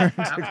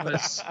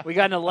 We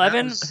got an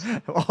 11.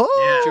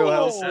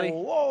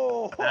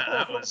 Whoa.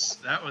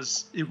 That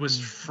was. It was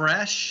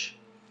fresh.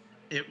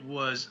 It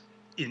was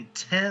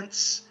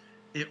intense.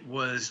 It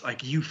was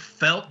like you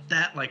felt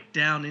that like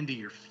down into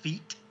your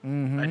feet.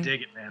 Mm-hmm. I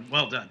dig it, man.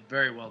 Well done.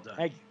 Very well done.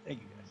 Thank you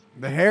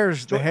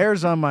guys. The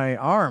hairs on my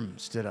arm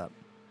stood up.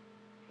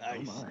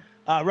 Nice.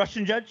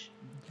 Russian Judge,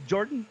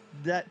 Jordan,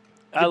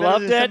 I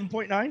loved it.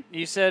 7.9?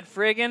 You said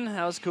friggin'.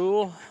 That was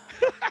cool.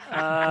 It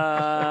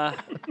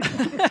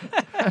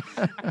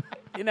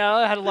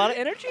had a lot of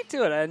energy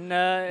to it. And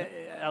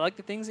I like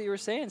the things that you were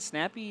saying.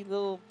 Snappy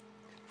little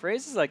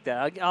phrases like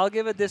that. I'll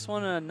give it this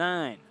one a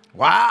 9.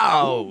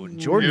 Wow,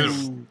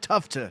 Jordan's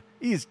tough.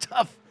 He's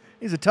tough.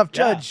 He's a tough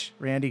judge,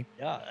 Randy.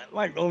 Yeah, it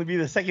might only be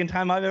the second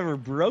time I've ever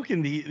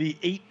broken the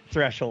 8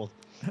 threshold.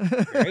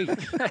 Great.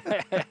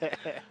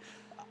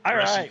 All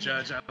right,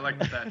 Judge. I like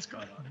that that's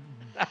gone on.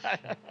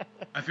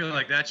 I feel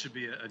like that should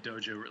be a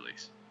dojo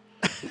release.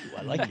 Ooh,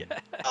 I like it.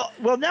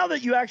 Well, now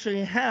that you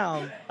actually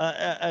have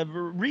a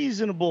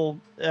reasonable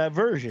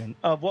version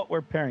of what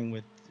we're pairing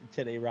with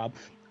today, Rob,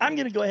 I'm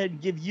going to go ahead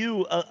and give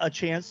you a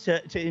chance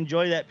to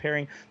enjoy that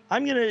pairing.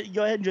 I'm going to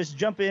go ahead and just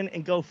jump in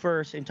and go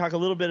first and talk a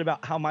little bit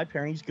about how my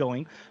pairing's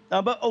going.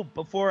 But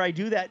before I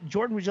do that,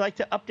 Jordan, would you like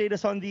to update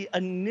us on the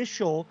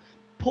initial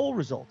poll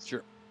results?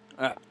 Sure.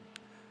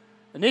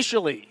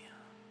 Initially,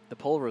 the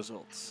poll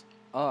results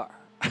are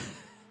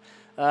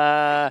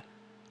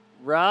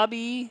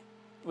Robbie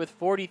with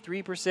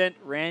 43%,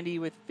 Randy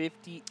with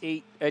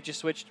 58. I just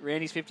switched.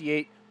 Randy's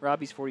 58,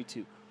 Robbie's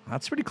 42.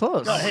 That's pretty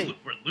close. Oh, hey,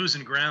 we're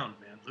losing ground,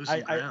 man.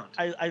 Ground.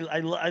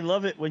 I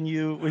love it when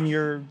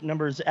your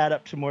numbers add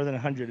up to more than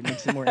 100. It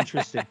makes it more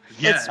interesting.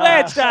 Yeah. It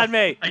switched on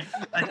me.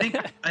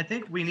 I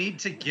think we need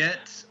to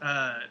get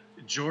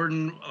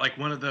Jordan like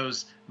one of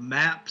those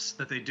maps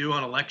that they do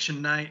on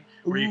election night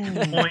where you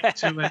can point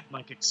to it,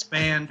 like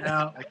expand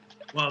out. Like,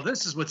 well,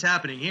 this is what's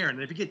happening here,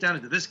 and if you get down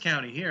into this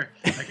county here,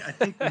 like, I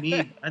think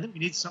we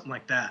need something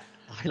like that.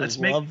 Let's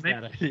bring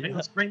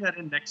that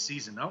in next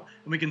season, no?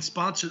 And we can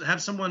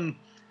have someone.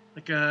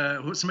 Like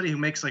somebody who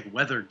makes like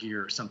weather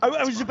gear or something.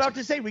 I was about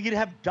to say we could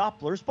have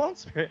Doppler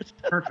sponsor it.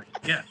 Perfect.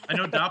 Yeah, I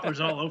know Doppler's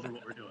all over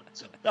what we're doing.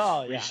 So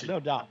no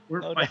doubt.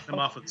 We're fighting them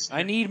off with. The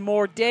I need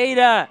more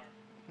data.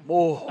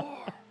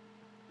 More.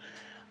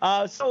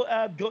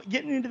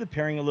 Getting into the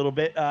pairing a little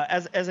bit.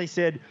 As I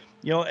said,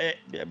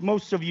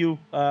 most of you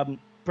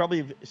probably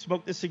have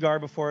smoked this cigar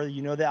before.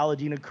 You know the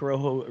Aladino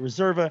Corojo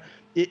Reserva.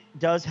 It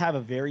does have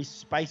a very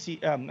salty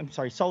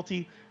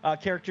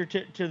character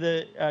to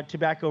the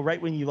tobacco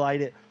right when you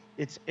light it.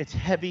 It's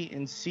heavy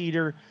in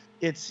cedar.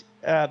 It's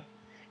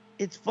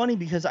funny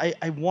because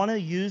I want to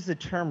use the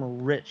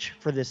term rich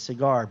for this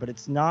cigar, but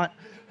it's not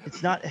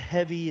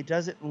heavy. It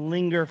doesn't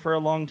linger for a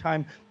long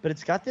time, but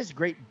it's got this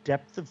great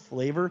depth of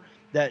flavor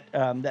that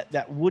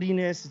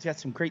woodiness. It's got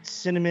some great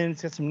cinnamon.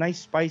 It's got some nice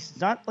spice.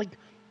 It's not like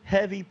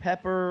heavy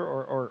pepper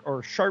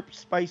or sharp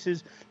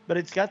spices, but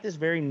it's got this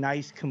very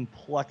nice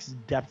complex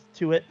depth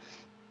to it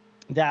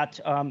that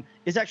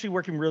is actually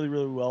working really,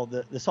 really well.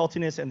 The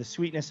saltiness and the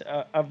sweetness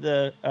of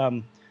the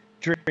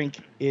drink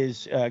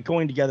is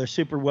going together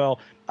super well.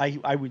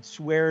 I would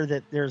swear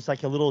that there's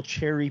like a little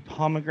cherry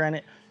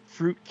pomegranate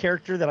fruit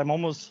character that I'm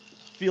almost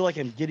feel like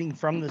I'm getting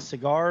from the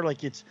cigar.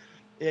 Like it's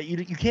you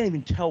can't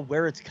even tell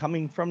where it's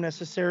coming from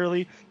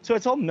necessarily. So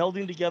it's all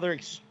melding together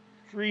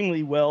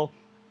extremely well.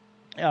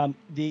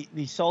 The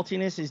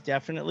saltiness is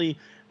definitely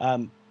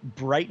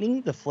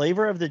brightening the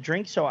flavor of the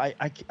drink. So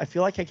I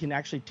feel like I can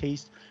actually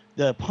taste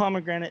the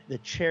pomegranate, the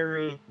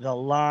cherry, the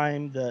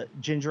lime, the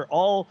ginger,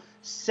 all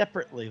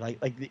separately.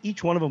 Like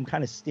each one of them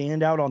kind of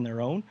stand out on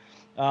their own.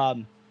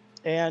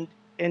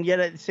 And yet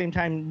at the same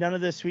time, none of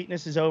the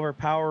sweetness is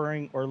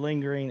overpowering or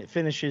lingering. It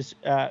finishes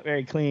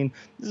very clean.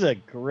 This is a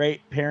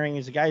great pairing.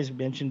 As the guys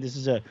mentioned, this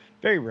is a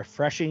very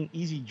refreshing,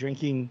 easy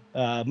drinking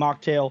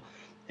mocktail.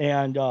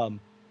 And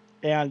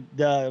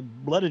the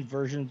blooded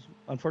versions,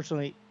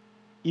 unfortunately,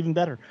 even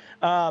better.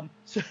 For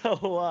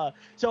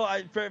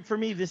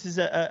me, this is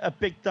a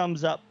big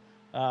thumbs up.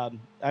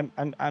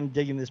 I'm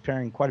digging this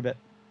pairing quite a bit.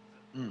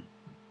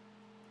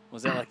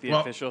 Was that like the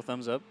official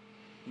thumbs up?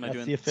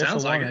 The official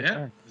sounds like one it.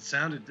 Yeah,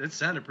 it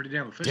sounded pretty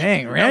damn official.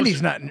 Dang,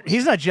 Randy's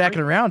he's not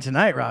jacking around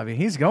tonight, Robbie.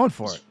 He's going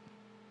for it.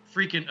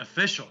 Freaking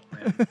official,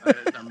 man.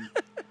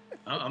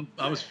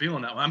 I was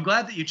feeling that one. I'm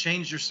glad that you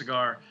changed your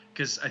cigar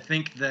because I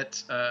think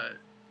that.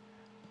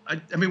 I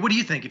mean, what do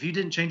you think? If you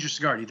didn't change your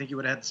cigar, do you think you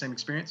would have had the same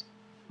experience?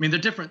 I mean, they're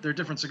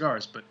different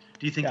cigars, but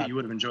do you think that you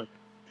would have enjoyed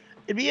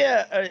it?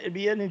 It'd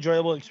be an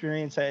enjoyable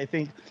experience. I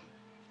think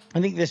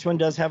this one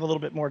does have a little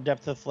bit more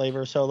depth of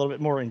flavor, so a little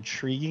bit more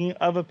intriguing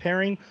of a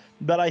pairing.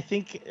 But I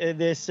think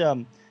this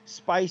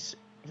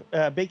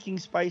baking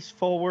spice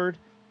forward,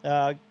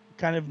 kind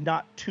of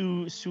not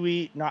too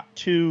sweet, not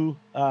too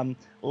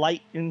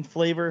light in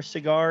flavor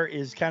cigar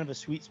is kind of a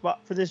sweet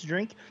spot for this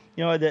drink.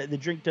 The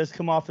drink does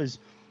come off as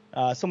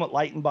somewhat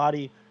light in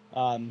body,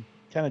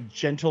 kind of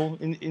gentle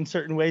in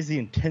certain ways. The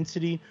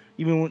intensity,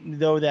 even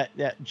though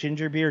that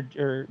ginger beer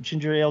or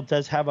ginger ale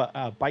does have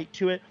a bite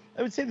to it,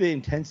 I would say the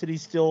intensity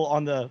is still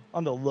on the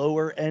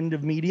lower end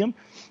of medium.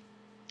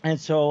 And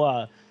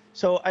so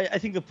I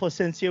think the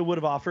Plasencia would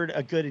have offered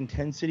a good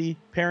intensity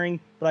pairing,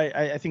 but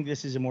I think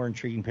this is a more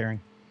intriguing pairing.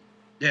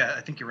 Yeah,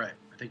 I think you're right.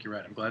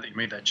 I'm glad that you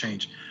made that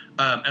change.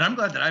 And I'm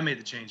glad that I made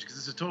the change because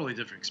it's a totally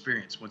different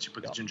experience once you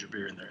put the ginger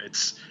beer in there.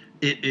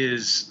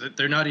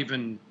 They're not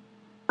even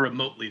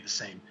remotely the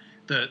same.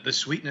 The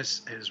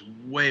sweetness is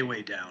way,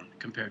 way down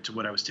compared to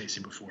what I was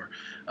tasting before.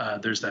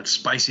 There's that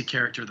spicy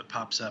character that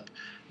pops up.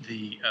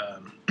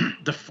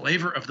 The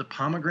flavor of the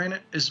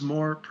pomegranate is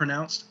more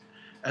pronounced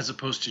as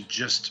opposed to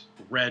just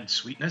red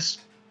sweetness.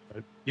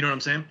 You know what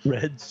I'm saying?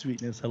 Red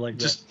sweetness. I like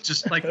that.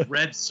 Just like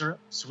red syrup,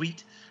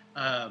 sweet,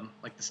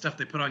 like the stuff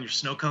they put on your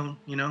snow cone.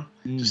 You know,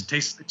 just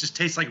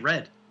tastes like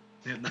red.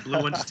 And the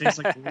blue one just tastes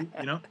like blue.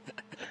 You know.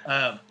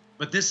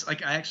 But this,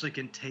 like, I actually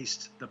can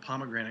taste the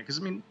pomegranate because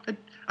I mean,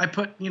 I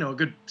put a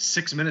good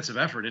 6 minutes of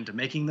effort into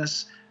making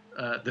this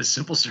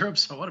simple syrup,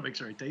 so I want to make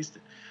sure I taste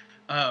it.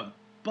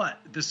 But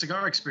the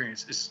cigar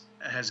experience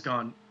has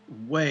gone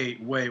way,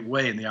 way,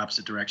 way in the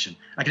opposite direction.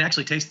 I can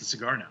actually taste the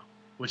cigar now,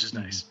 which is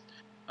nice.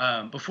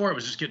 Before it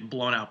was just getting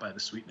blown out by the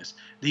sweetness.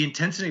 The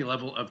intensity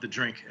level of the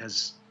drink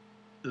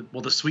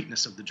the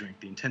sweetness of the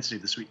drink, the intensity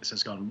of the sweetness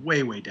has gone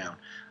way, way down.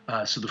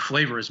 So the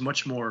flavor is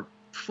much more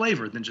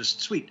flavor than just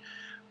sweet.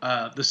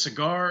 The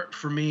cigar,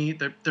 for me,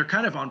 they're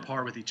kind of on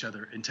par with each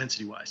other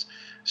intensity-wise.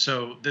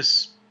 So the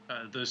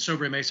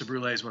Sobre Mesa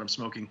Brulee is what I'm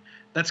smoking.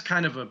 That's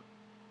kind of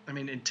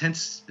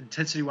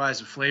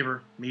intensity-wise of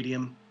flavor,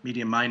 medium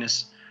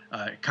minus,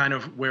 kind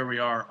of where we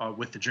are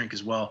with the drink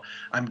as well.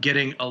 I'm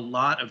getting a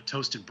lot of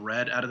toasted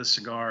bread out of the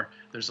cigar.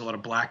 There's a lot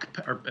of white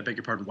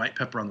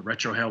pepper on the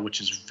retrohale, which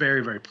is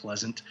very, very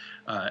pleasant.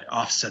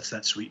 Offsets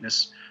that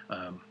sweetness.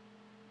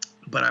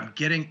 But I'm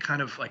getting kind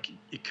of like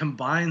it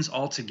combines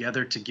all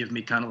together to give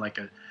me kind of like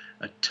a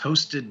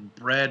toasted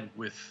bread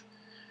with,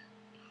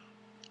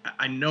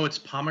 I know it's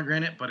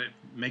pomegranate, but it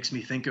makes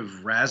me think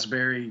of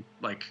raspberry,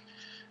 like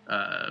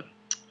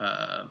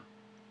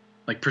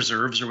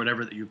preserves or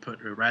whatever that you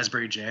put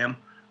raspberry jam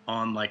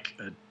on like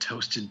a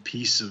toasted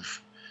piece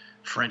of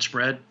French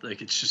bread.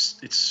 Like it's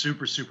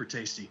super, super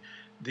tasty.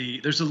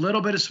 There's a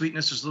little bit of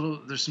sweetness.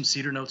 There's some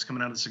cedar notes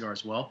coming out of the cigar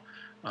as well.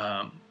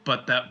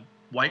 But that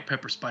white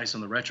pepper spice on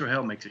the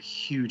retrohale makes a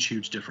huge,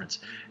 huge difference.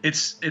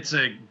 It's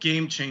a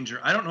game changer.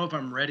 I don't know if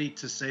I'm ready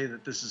to say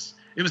that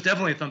it was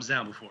definitely a thumbs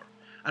down before.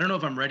 I don't know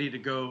if I'm ready to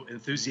go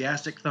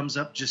enthusiastic thumbs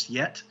up just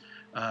yet.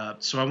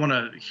 So I want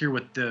to hear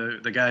what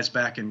the guys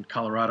back in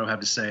Colorado have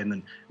to say and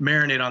then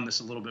marinate on this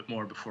a little bit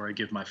more before I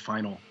give my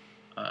final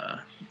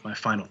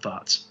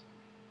thoughts.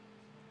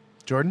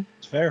 Jordan?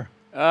 It's fair.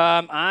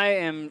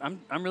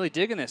 I'm really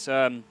digging this.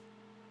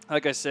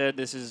 Like I said,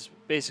 this is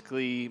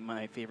basically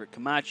my favorite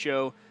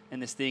Camacho,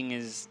 and this thing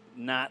is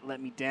not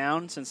let me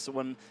down since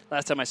the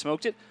last time I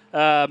smoked it.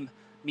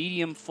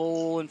 Medium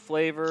full in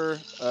flavor,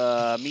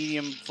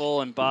 medium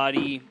full in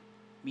body,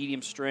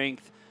 medium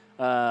strength.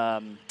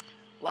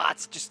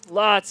 Lots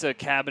of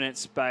cabinet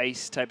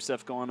spice type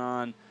stuff going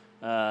on.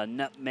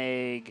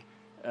 Nutmeg.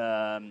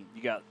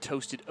 You got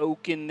toasted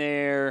oak in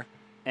there,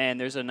 and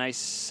there's a nice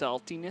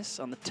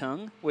saltiness on the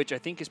tongue, which I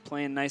think is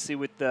playing nicely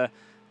with the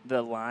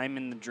lime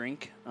in the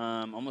drink.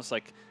 Almost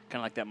like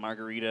kind of like that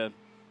margarita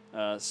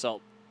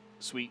salt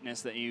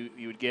sweetness that you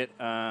would get.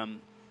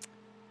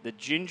 The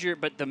ginger,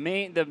 but the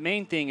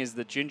main thing is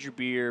the ginger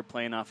beer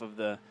playing off of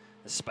the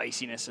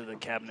spiciness of the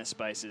cabinet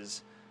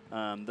spices.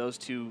 Those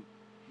two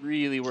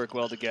really work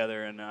well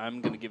together, and I'm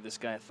going to give this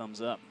guy a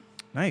thumbs up.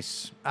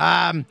 Nice.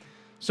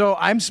 So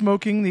I'm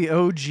smoking the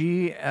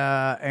OG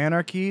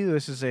Anarchy.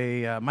 This is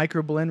a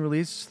micro blend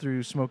release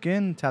through Smoke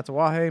Inn,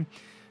 Tatawahe.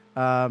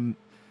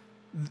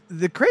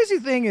 The crazy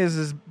thing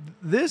is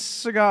this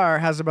cigar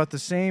has about the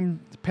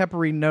same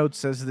peppery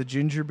notes as the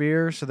ginger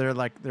beer, so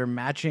they're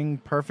matching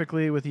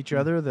perfectly with each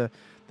other.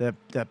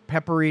 The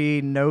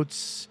peppery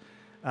notes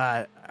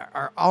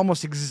are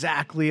almost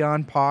exactly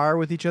on par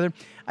with each other.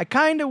 I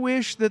kind of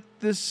wish that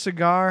this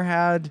cigar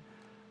had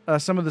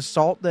some of the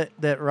salt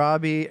that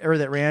Robbie or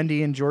that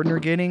Randy and Jordan are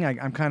getting.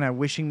 I'm kind of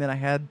wishing that I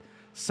had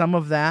some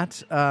of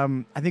that.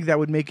 I think that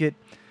would make it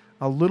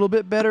a little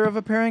bit better of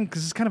a pairing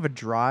because it's kind of a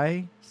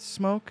dry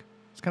smoke.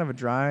 It's kind of a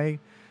dry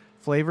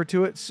flavor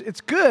to it.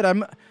 It's good.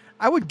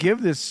 I would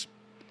give this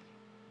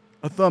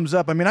a thumbs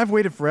up. I mean, I've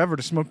waited forever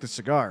to smoke this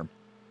cigar.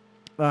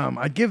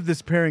 I'd give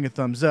this pairing a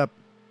thumbs up.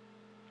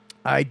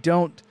 I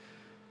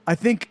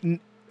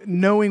think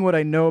knowing what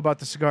I know about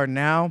the cigar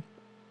now,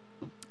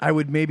 I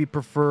would maybe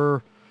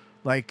prefer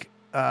like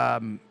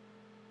a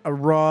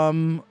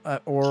rum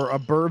or a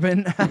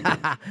bourbon.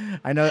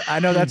 I know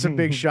that's a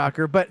big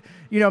shocker, but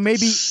maybe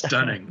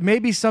stunning.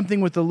 Maybe something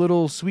with a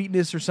little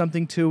sweetness or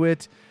something to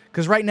it.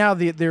 Because right now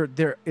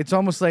they're it's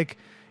almost like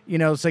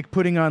it's like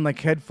putting on like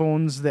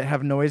headphones that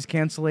have noise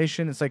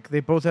cancellation. It's like they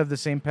both have the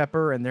same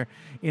pepper and they're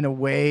in a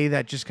way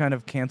that just kind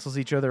of cancels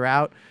each other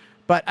out.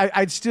 But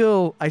I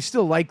still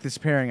like this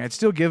pairing. I'd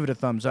still give it a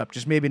thumbs up,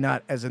 just maybe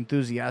not as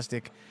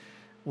enthusiastically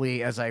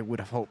as I would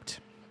have hoped.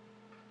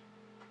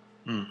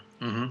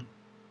 Mm-hmm.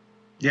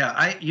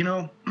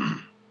 Yeah,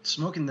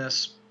 smoking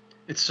this,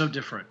 it's so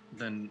different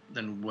than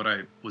what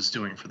I was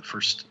doing for the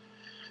first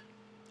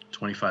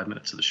 25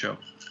 minutes of the show.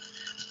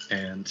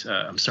 And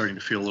I'm starting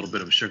to feel a little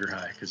bit of a sugar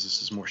high because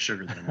this is more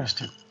sugar than I'm used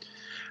to.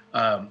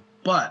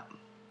 But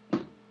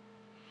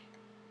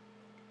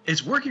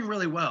it's working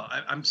really well.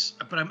 I'm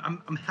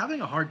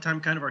having a hard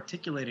time kind of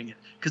articulating it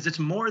because it's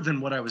more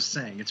than what I was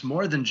saying. It's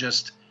more than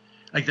just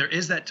like there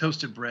is that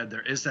toasted bread.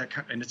 There is that,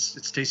 and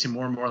it's tasting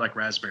more and more like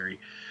raspberry.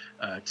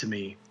 to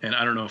me. And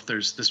I don't know if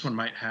this one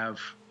might have,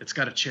 it's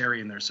got a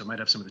cherry in there, so it might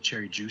have some of the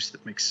cherry juice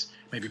that makes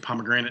maybe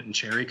pomegranate and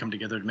cherry come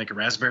together to make a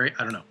raspberry.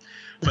 I don't know.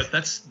 But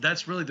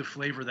that's really the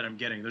flavor that I'm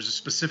getting. There's a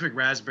specific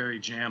raspberry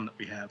jam that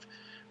we have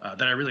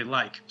that I really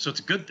like. So it's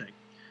a good thing.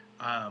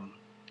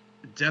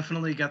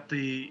 Definitely got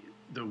the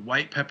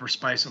white pepper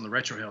spice on the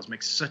retrohales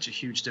makes such a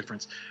huge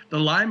difference. The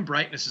lime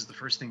brightness is the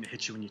first thing that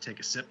hits you when you take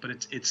a sip, but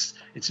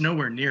it's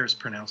nowhere near as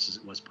pronounced as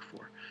it was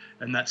before.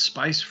 And that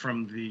spice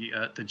from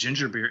the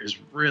ginger beer is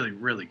really,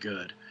 really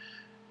good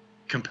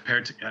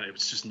compared to, it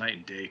was just night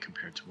and day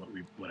compared to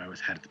what I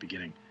had at the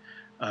beginning.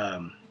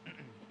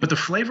 But the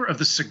flavor of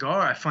the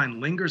cigar I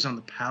find lingers on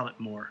the palate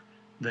more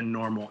than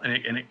normal, and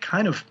it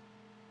kind of,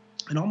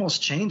 it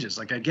almost changes.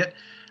 Like I get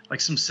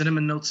like some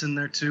cinnamon notes in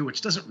there too,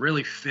 which doesn't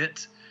really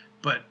fit,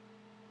 but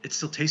it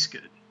still tastes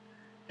good.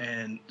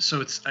 And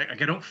so it's, I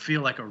don't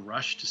feel like a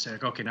rush to say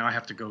like, okay, now I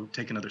have to go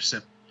take another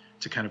sip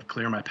to kind of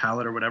clear my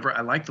palate or whatever.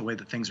 I like the way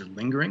that things are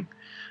lingering.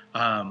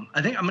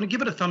 I think I'm going to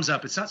give it a thumbs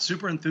up. It's not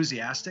super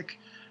enthusiastic.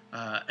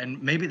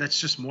 And maybe that's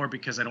just more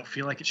because I don't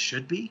feel like it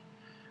should be.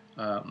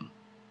 I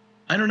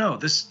don't know.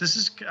 This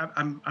is,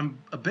 I'm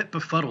a bit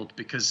befuddled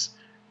because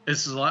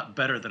this is a lot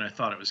better than I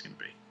thought it was going to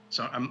be.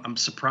 So I'm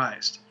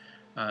surprised.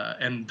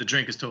 And the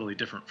drink is totally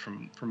different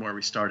from where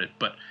we started,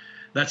 but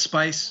that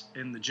spice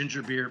in the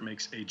ginger beer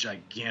makes a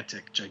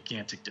gigantic,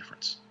 gigantic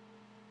difference.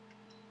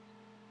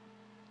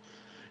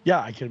 Yeah,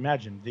 I can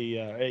imagine.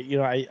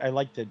 I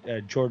like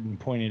that Jordan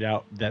pointed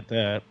out that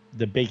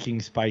the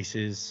baking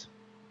spices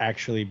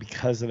actually,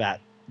 because of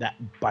that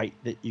bite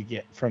that you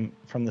get from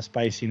the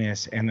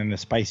spiciness, and then the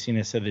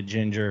spiciness of the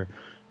ginger,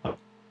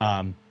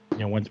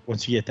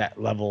 once you get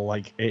that level,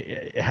 like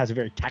it has a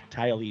very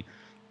tactile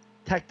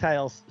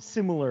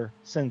similar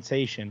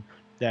sensation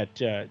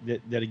that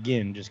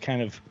again just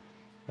kind of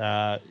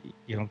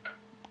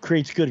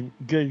creates good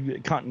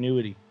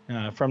continuity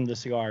from the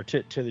cigar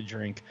to the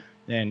drink,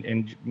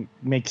 and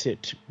makes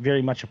it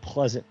very much a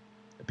pleasant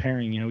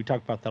pairing. We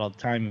talk about that all the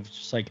time. It's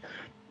just like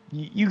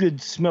you could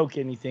smoke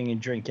anything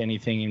and drink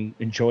anything and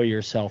enjoy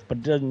yourself, but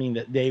it doesn't mean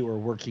that they were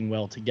working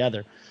well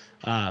together.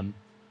 And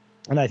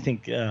I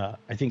think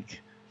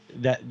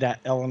that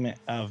element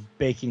of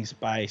baking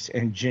spice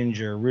and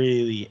ginger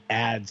really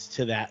adds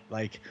to that.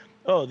 Like,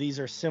 oh, these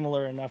are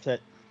similar enough that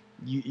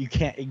you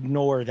can't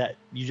ignore that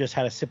you just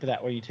had a sip of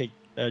that when you take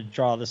a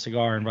draw of the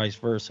cigar, and vice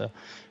versa.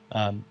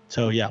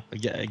 So yeah,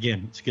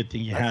 again, it's a good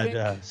thing you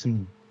had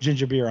some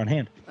ginger beer on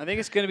hand. I think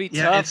it's going to be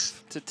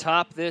tough to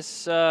top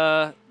this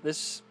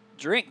this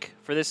drink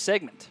for this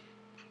segment.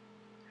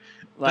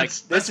 Like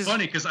that's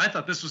funny because I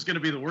thought this was going to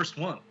be the worst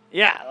one.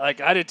 Yeah,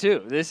 like I did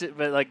too. This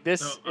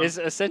is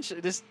essentially,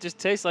 this just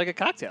tastes like a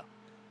cocktail.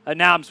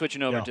 Now I'm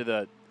switching over to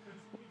the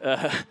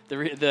now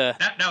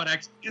it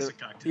actually is a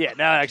cocktail. Yeah,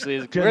 now it actually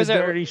is. Where's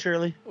our dirty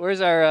Shirley?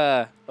 Where's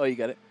our? Oh, you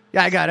got it.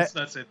 Yeah, I got it.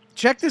 That's it.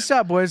 Check this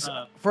out, boys.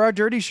 For our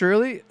dirty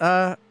Shirley,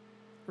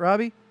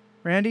 Robbie,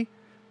 Randy,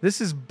 this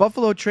is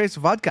Buffalo Trace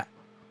vodka.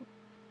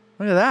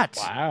 Look at that.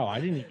 Wow, I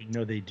didn't even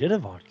know they did a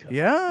vodka.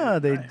 Yeah,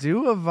 they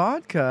do a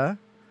vodka,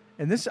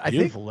 and this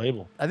beautiful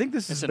label. I think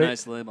this is a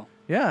nice label.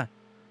 Yeah.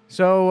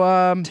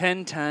 So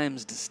 10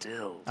 times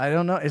distilled. I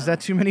don't know. Is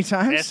that too many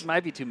times? This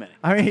might be too many.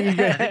 I mean,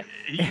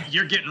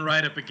 you're getting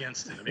right up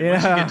against it. I mean,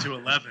 once you get to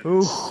 11,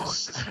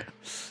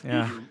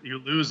 you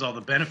lose all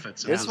the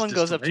benefits. This one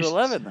goes up to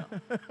 11, though.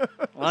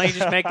 Why don't you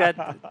just make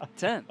that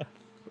 10?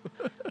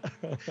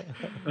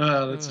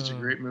 That's such a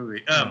great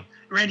movie.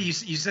 Randy,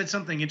 you said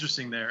something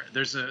interesting there.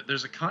 There's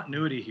a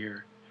continuity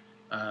here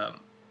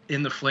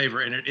in the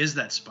flavor, and it is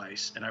that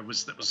spice. And that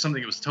was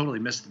something that was totally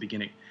missed at the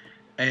beginning.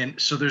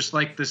 And so there's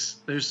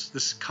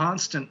this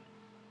constant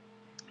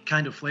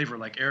kind of flavor,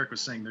 like Eric was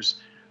saying.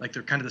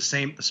 They're kind of the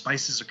same. The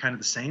spices are kind of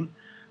the same.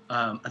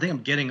 I think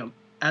I'm getting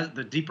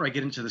the deeper I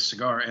get into the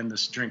cigar and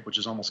this drink, which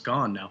is almost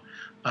gone now.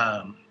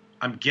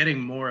 I'm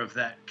getting more of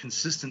that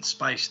consistent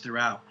spice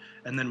throughout.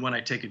 And then when I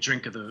take a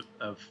drink of the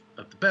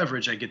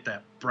beverage, I get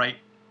that bright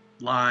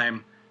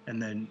lime and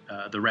then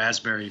the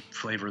raspberry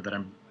flavor that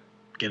I'm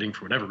getting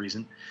for whatever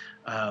reason.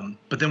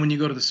 But then when you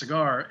go to the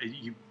cigar,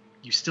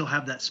 you still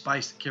have that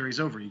spice that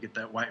carries over. You get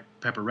that white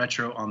pepper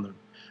retro on the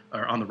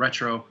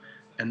retro,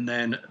 and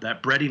then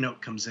that bready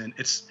note comes in.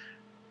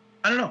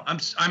 I don't know.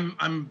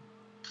 I'm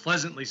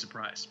pleasantly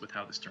surprised with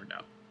how this turned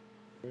out.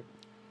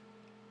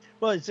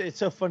 Well, it's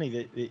so funny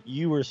that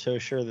you were so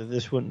sure that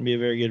this wouldn't be a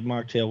very good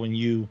mocktail when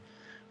you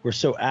were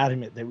so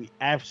adamant that we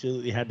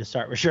absolutely had to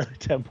start with Shirley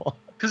Temple.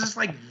 Because it's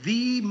like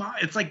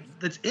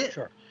that's it.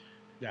 Sure.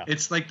 Yeah.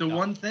 It's like the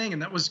one thing,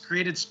 and that was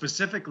created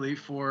specifically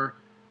for,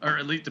 or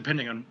at least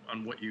depending on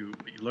what you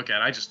look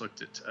at. I just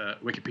looked at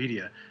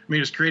Wikipedia. I mean,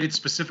 it was created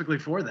specifically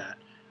for that.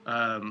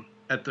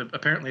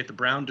 Apparently at the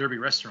Brown Derby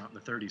restaurant in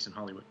the 30s in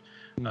Hollywood.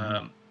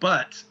 Mm-hmm.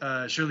 But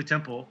Shirley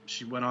Temple,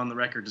 she went on the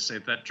record to say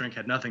that drink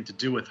had nothing to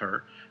do with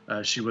her.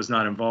 She was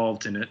not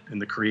involved in it, in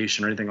the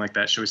creation or anything like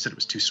that. She always said it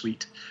was too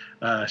sweet.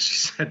 She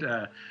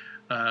said,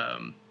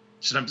 I'm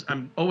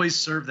always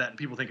served that and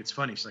people think it's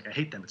funny. She's like, I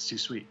hate them. It's too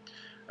sweet.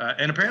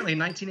 And apparently in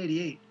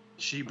 1988,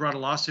 she brought a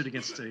lawsuit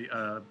against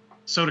a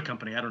soda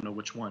company, I don't know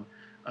which one,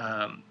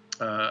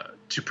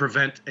 to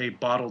prevent a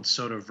bottled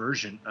soda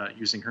version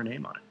using her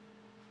name on it.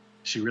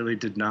 She really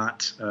did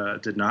not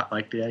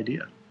like the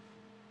idea.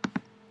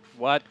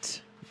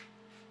 What?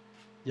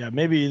 Yeah,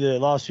 maybe the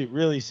lawsuit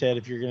really said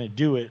if you're going to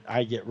do it,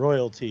 I get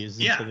royalties.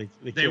 Yeah, so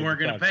they weren't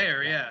going to pay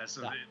her. Yeah,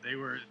 so they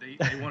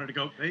wanted to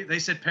go. They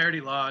said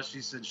parody law.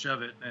 She said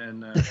shove it.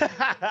 And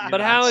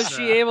but how is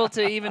she able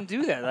to even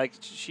do that? Like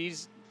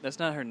that's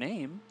not her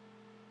name.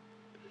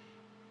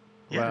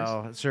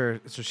 Well, it's her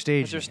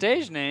stage. It's her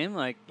stage name.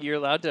 Like you're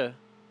allowed to.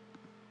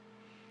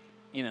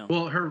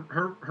 Well,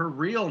 her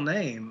real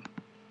name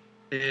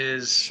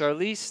is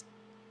Charlize.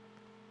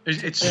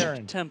 It's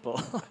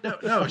Temple.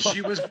 No,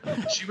 she was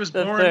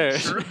born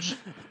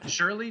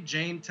Shirley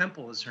Jane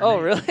Temple is her name. Oh,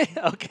 really?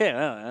 Okay.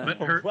 But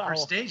her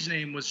stage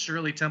name was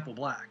Shirley Temple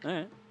Black. All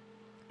right.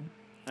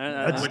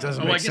 That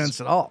doesn't make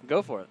sense at all.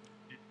 Go for it.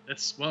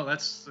 That's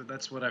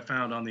what I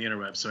found on the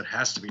interweb, so it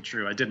has to be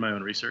true. I did my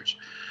own research.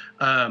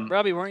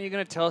 Robbie, weren't you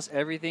going to tell us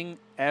everything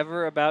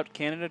ever about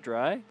Canada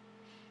Dry?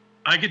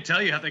 I could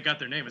tell you how they got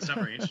their name. It's not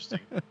very interesting.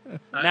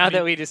 Now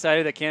that we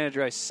decided that Canada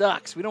Dry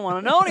sucks, we don't want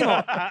to know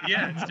anymore.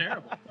 Yeah, it's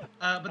terrible.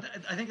 But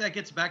I think that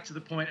gets back to the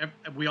point.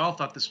 We all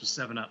thought this was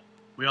 7-Up.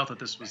 We all thought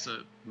this was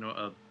a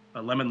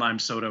lemon lime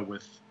soda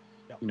with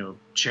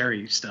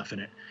cherry stuff in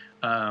it.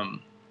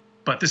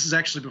 But this is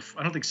actually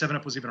I don't think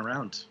 7-Up was even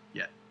around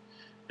yet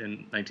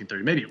in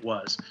 1930. Maybe it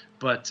was.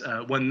 But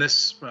when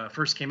this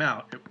first came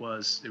out, it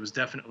was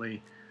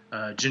definitely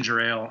ginger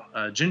ale.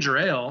 Ginger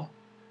ale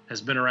has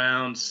been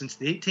around since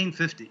the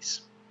 1850s.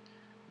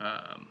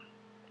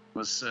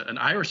 Was an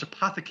Irish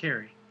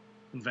apothecary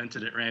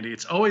invented it, Randy.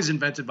 It's always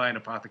invented by an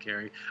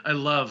apothecary. I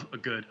love a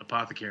good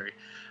apothecary.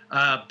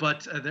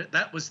 But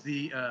that was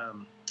the,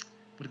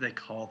 what did they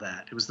call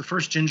that? It was the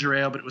first ginger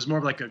ale, but it was more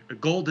of like a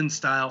golden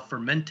style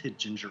fermented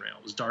ginger ale.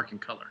 It was dark in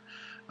color.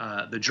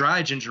 The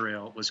dry ginger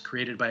ale was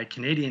created by a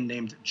Canadian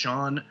named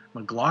John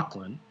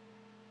McLaughlin.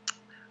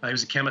 He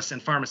was a chemist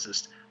and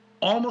pharmacist.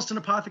 Almost an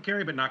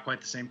apothecary, but not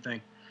quite the same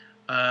thing.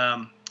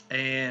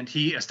 And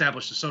he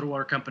established a soda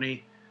water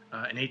company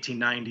in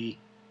 1890,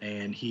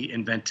 and he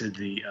invented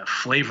the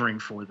flavoring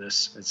for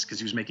this. It's because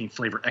he was making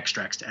flavor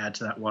extracts to add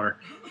to that water.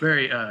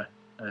 Very,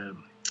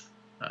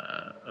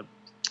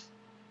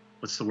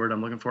 what's the word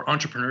I'm looking for?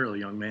 Entrepreneurial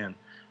young man.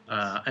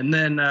 And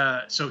then,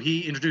 so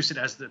he introduced it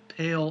as the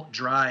pale,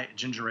 dry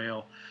ginger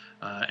ale,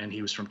 and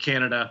he was from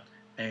Canada,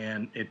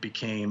 and it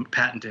became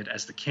patented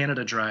as the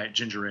Canada Dry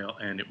Ginger Ale,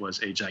 and it was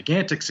a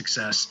gigantic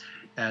success,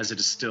 as it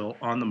is still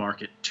on the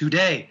market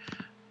today.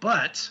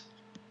 But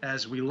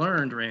as we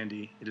learned,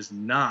 Randy, it is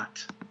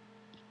not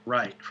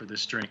right for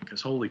this drink,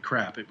 because holy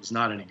crap, it was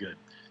not any good.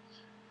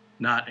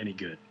 Not any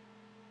good.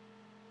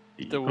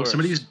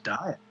 Somebody used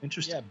diet.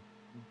 Interesting.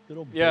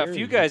 Yeah, a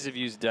few guys have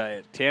used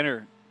diet.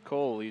 Tanner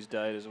Cole used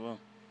diet as well.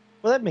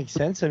 Well, that makes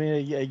sense. I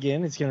mean,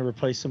 again, it's going to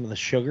replace some of the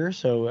sugar,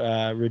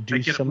 so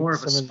reduce some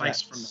of that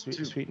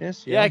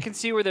sweetness. Yeah, I can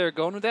see where they're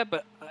going with that,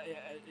 but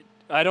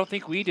I don't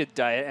think we did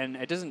diet, and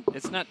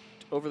it's not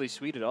overly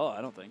sweet at all,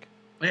 I don't think.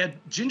 Yeah,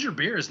 ginger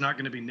beer is not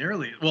going to be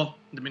nearly, well,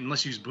 I mean,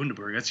 unless you use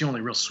Bundaberg. That's the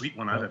only real sweet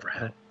one I've ever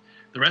had.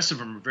 The rest of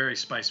them are very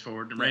spice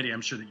forward. And Randy,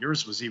 I'm sure that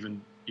yours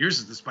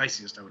is the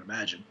spiciest, I would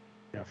imagine.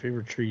 Yeah,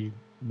 Favorite Tree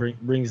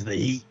brings the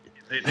heat.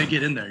 They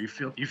get in there. You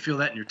feel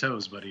that in your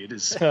toes, buddy. It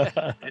is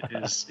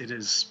it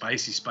is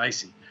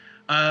spicy.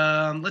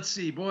 Let's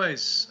see,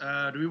 boys.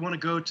 Do we want to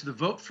go to the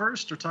vote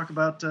first, or talk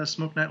about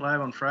Smoke Night Live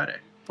on Friday?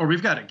 Or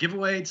we've got a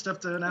giveaway and stuff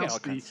to announce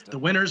the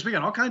winners. We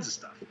got all kinds of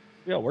stuff.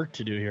 We got work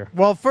to do here.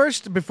 Well,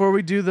 first, before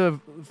we do the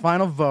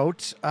final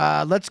vote,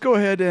 let's go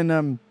ahead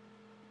and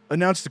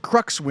announce the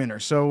Crux winner.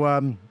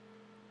 So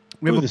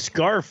we have the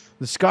scarf.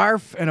 The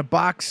scarf and a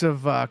box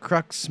of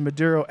Crux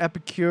Maduro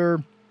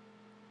Epicure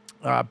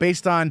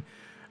based on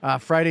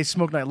Friday's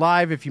Smoke Night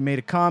Live. If you made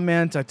a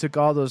comment, I took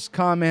all those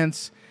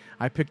comments.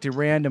 I picked a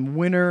random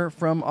winner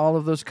from all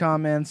of those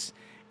comments.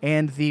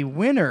 And the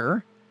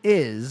winner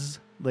is,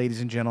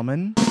 ladies and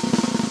gentlemen...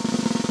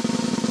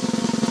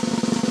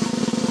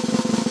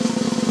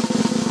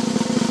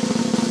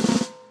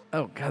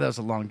 Oh, God, that was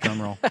a long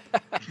drum roll.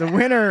 The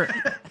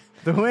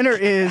winner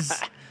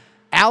is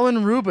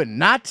Alan Rubin.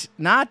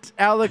 Not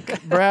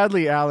Alec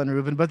Bradley Alan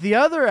Rubin, but the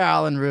other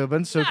Alan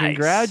Rubin. So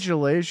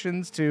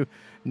Congratulations to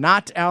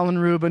not Alan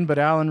Rubin, but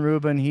Alan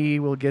Rubin. He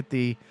will get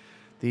the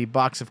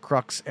box of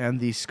Crux and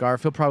the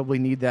scarf. He'll probably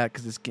need that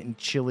because it's getting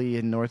chilly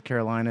in North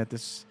Carolina at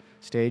this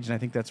stage, and I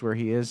think that's where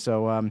he is.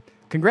 So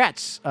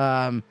congrats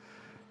to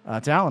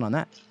Alan on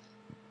that.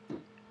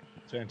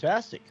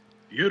 Fantastic.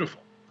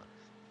 Beautiful.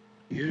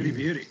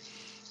 Beauty.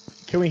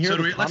 Can we hear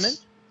the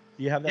comment?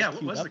 Do you have that? Yeah,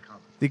 what was the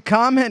comment? The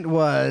comment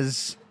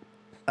was,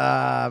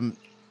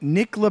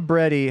 Nick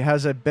Libretti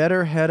has a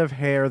better head of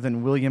hair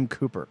than William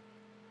Cooper.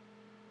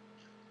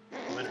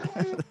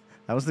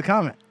 That was the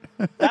comment.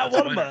 That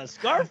one of a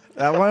scarf?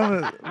 That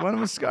one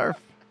of a scarf.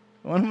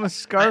 One of a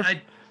scarf.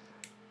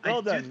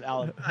 Well done,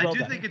 Alan. I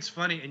do think it's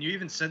funny, and you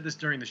even said this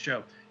during the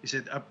show. You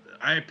said,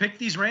 I picked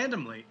these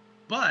randomly,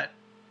 but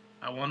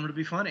I want them to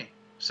be funny.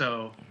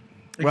 So...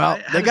 Well,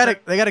 they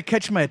gotta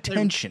catch my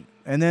attention,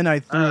 and then I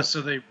threw.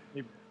 So they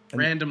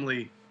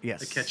randomly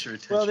catch your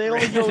attention. Well, they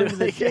only go into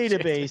the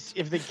database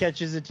if they catch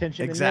his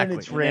attention, Exactly. and then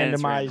it's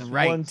randomized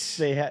Right. once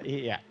they have.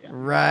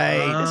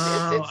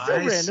 Right. It's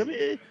still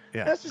random.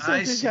 That's just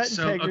something that's got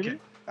integrity. Okay.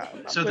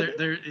 So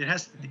it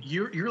has.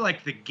 You're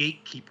like the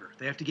gatekeeper.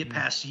 They have to get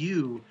past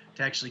you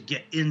to actually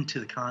get into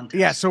the contest.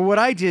 Yeah. So what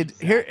I did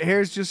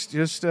here's just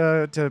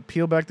to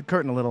peel back the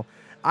curtain a little.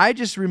 I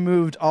just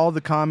removed all the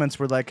comments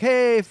were like,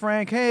 "Hey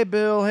Frank, hey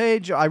Bill, hey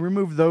Joe." I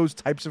removed those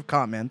types of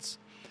comments,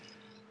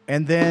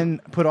 and then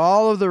put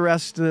all of the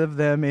rest of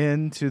them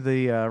into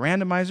the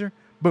randomizer.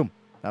 Boom,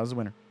 that was the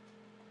winner.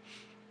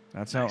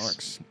 That's how it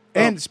works.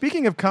 And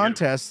speaking of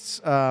contests,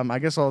 I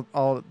guess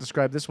I'll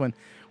describe this one.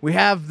 We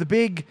have the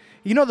big,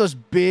 those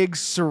big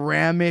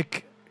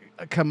ceramic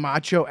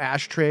Camacho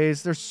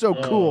ashtrays. They're so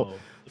cool.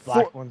 The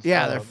black ones.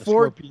 Yeah, they're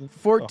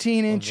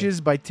 14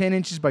 inches by 10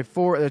 inches by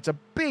 4. It's a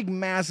big,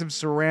 massive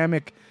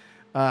ceramic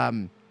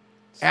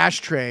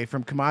ashtray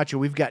from Camacho.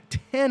 We've got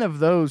 10 of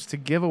those to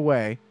give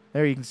away.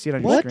 There, you can see it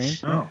on your screen.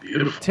 Oh,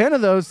 beautiful. 10 of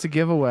those to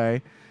give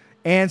away.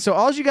 And so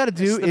all you got to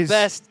do it's the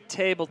best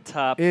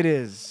tabletop. It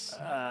is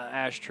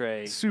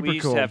ashtray. Super we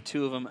used cool. to have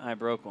 2 of them. I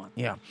broke one.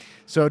 Yeah.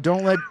 So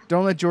don't let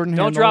Jordan.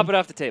 Don't drop it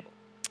off the table.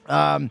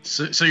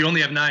 So you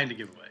only have 9 to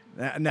give away.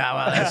 No.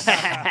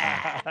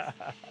 That's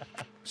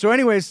So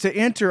anyways, to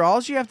enter,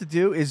 all you have to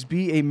do is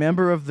be a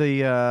member of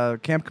the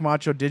Camp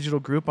Camacho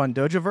digital group on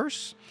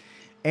Dojoverse,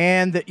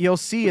 and you'll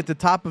see at the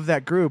top of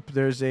that group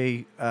there's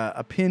a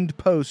pinned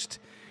post,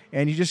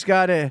 and you just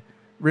got to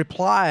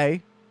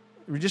reply.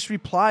 Just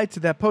reply to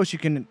that post. You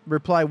can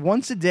reply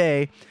once a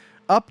day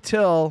up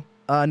till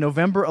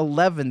November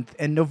 11th.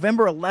 And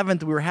November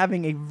 11th, we're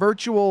having a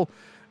virtual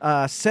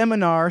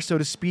seminar, so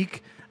to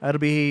speak. It'll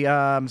be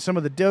some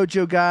of the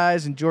dojo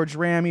guys and George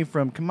Ramey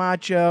from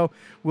Camacho.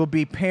 We'll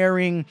be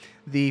pairing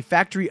the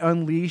Factory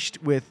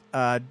Unleashed with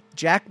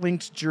Jack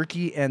Link's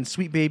jerky and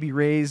Sweet Baby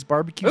Ray's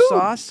barbecue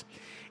sauce.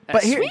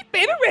 But Sweet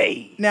Baby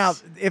Ray's. Now,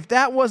 if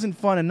that wasn't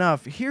fun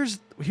enough, here's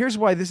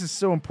why this is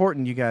so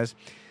important, you guys.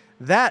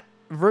 That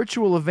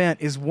virtual event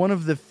is one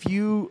of the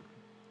few.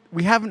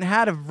 We haven't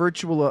had a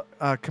virtual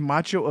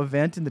Camacho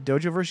event in the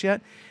Dojoverse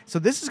yet. So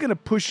this is going to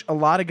push a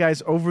lot of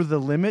guys over the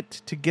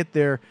limit to get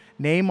their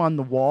name on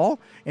the wall.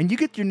 And you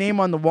get your name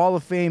on the Wall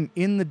of Fame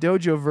in the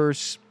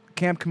Dojoverse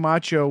Camp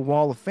Camacho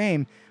Wall of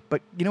Fame.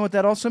 But you know what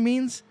that also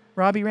means,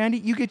 Robbie, Randy?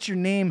 You get your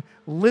name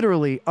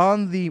literally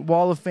on the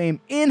Wall of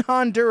Fame in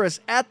Honduras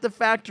at the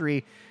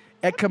factory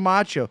at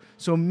Camacho.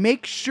 So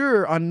make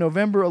sure on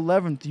November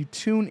 11th you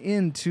tune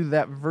in to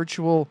that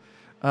virtual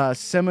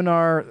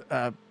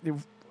seminar.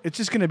 It's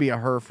just going to be a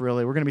herf,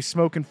 really. We're going to be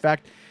smoking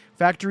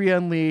Factory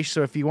Unleashed.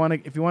 So if you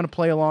want to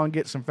play along,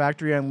 get some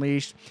Factory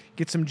Unleashed,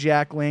 get some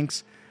Jack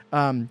Links,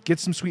 get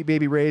some Sweet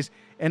Baby Rays.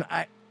 And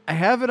I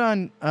have it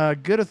on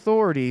good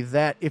authority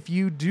that if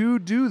you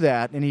do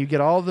that and you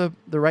get all the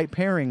right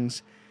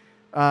pairings,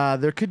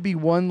 there could be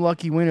one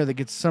lucky winner that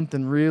gets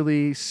something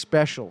really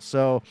special.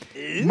 So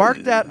mark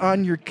that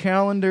on your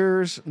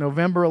calendars.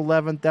 November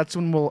 11th. That's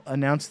when we'll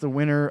announce the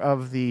winner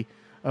of the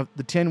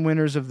 10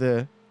 winners of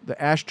the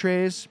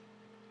ashtrays.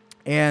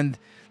 And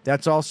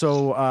that's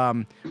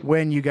also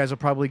when you guys will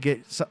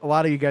probably a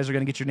lot of you guys are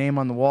going to get your name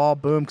on the wall.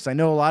 Boom. Because I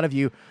know a lot of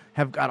you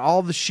have got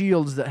all the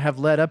shields that have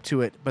led up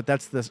to it, but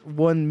that's the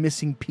one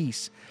missing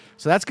piece.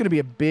 So that's going to be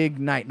a big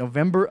night.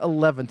 November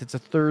 11th. It's a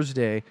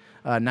Thursday,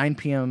 9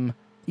 p.m.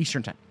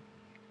 Eastern time.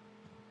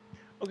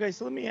 Okay,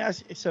 so let me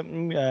ask you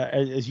something.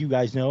 As you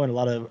guys know, and a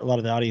lot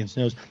of the audience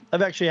knows,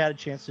 I've actually had a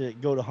chance to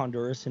go to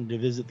Honduras and to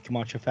visit the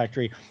Camacho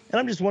factory. And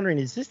I'm just wondering,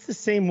 is this the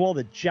same wall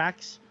that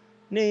Jack's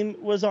name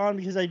was on?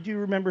 Because I do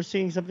remember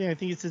seeing something. I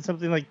think it said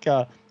something like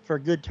for a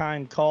good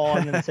time call,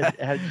 and then it said it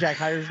had Jack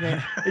Hyer's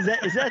name. Is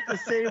that the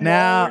same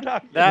wall we're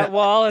talking about?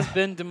 Wall has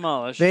been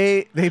demolished.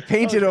 They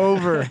painted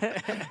over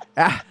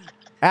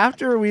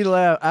after we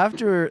left.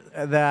 After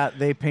that,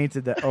 they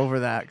painted over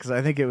that because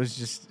I think it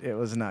wasn't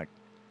good.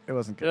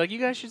 They're like, you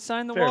guys should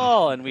sign the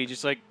wall, and we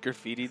just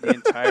graffitied the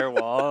entire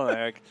wall.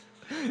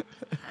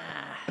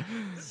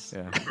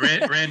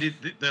 Yeah. Randy,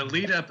 the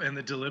lead up and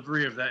the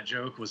delivery of that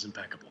joke was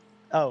impeccable.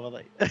 Oh, well,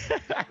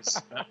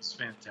 that was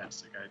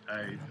fantastic.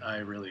 I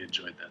really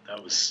enjoyed that.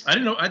 That was, I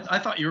didn't know. I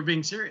thought you were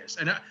being serious,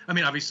 and I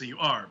mean, obviously you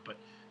are, but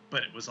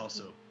it was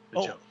also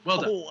a joke.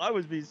 Well done. Oh, I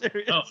was being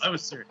serious. Oh, I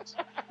was serious.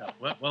 No,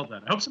 well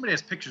done. I hope somebody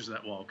has pictures of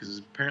that wall because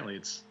apparently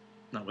it's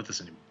not with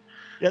us anymore.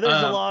 Yeah, there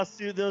was a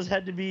lawsuit. Those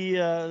had to be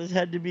brought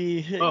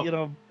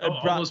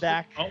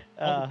back. All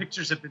the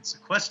pictures have been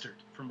sequestered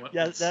from what.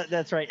 Yeah,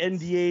 that's right.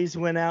 NDAs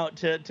went out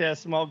to a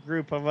small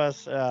group of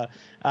us.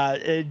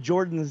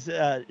 Jordan's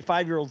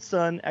 5-year-old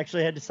son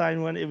actually had to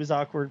sign one. It was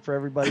awkward for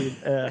everybody,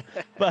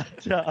 but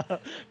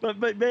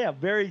yeah,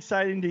 very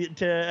exciting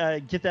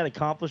to get that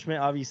accomplishment.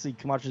 Obviously,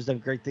 Camacho's done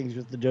great things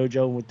with the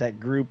dojo and with that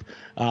group.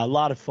 A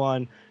lot of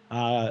fun.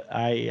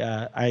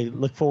 I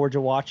look forward to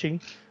watching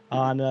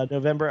on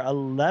November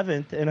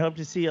 11th, and hope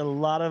to see a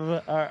lot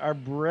of our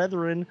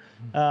brethren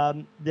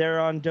there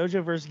on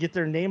Dojoverse get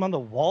their name on the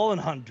wall in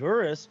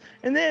Honduras.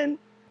 And then,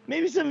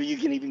 maybe some of you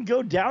can even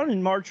go down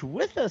and march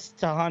with us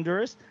to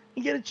Honduras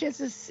and get a chance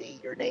to see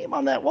your name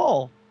on that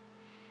wall.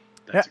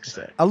 That's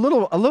exciting. A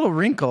little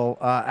wrinkle.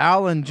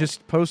 Alan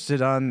just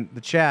posted on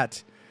the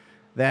chat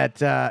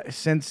that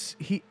since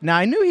now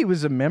I knew he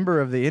was a member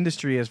of the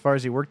industry as far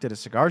as he worked at a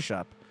cigar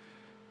shop,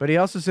 but he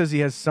also says he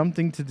has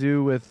something to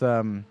do with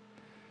one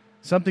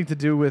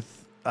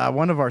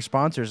of our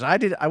sponsors.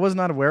 I was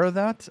not aware of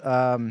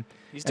that.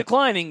 He's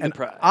declining the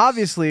prize.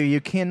 Obviously,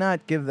 you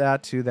cannot give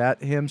that to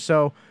him.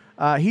 So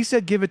he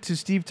said give it to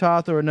Steve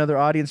Toth or another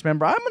audience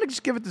member. I'm going to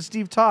just give it to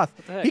Steve Toth.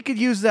 He could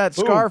use that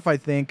scarf, I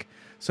think.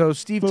 So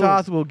Steve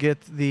Toth will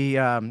get the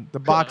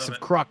box of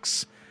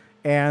Crux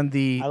and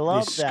the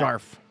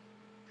scarf.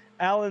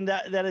 Alan,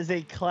 that is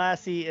a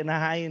classy and a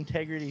high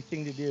integrity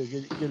thing to do.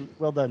 Good,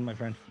 well done, my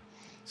friend.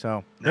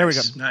 So there we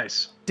go.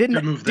 Nice. Did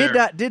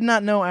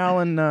not know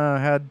Alan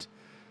had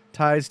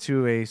ties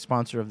to a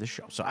sponsor of the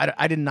show. So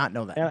I did not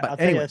know that. And but I'll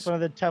tell you, that's one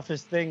of the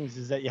toughest things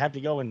is that you have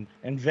to go and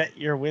vet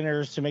your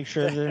winners to make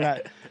sure they're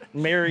not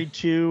married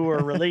to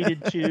or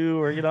related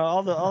to or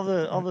all the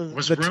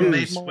was the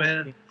roommates twos.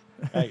 With.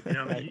 Right.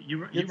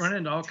 You run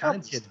into all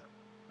kinds of stuff.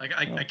 Like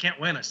I can't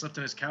win. I slept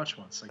on his couch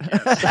once. Like, it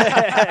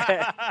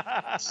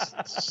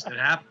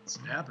happens.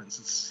 It happens.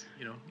 It's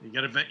you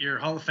got to vet your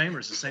Hall of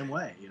Famers the same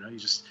way. You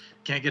just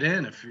can't get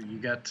in if you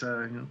got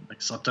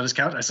like slept on his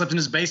couch. I slept in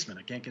his basement.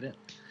 I can't get in.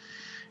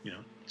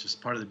 It's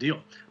just part of the deal.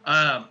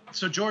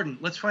 So Jordan,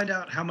 let's find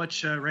out how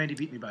much Randy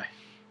beat me by.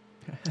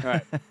 All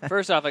right.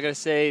 First off, I got to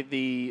say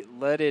the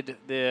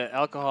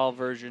alcohol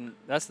version.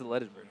 That's the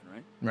leaded version,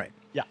 right? Right.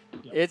 Yeah.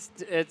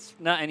 It's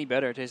not any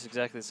better. It tastes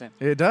exactly the same.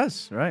 It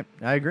does. Right.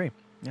 I agree.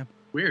 Yeah.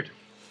 Weird.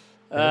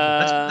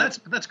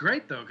 That's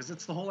great though, because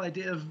that's the whole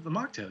idea of the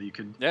mocktail. You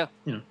could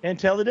and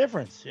tell the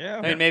difference. Yeah.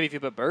 I mean, maybe if you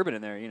put bourbon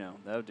in there,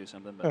 that would do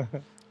something. But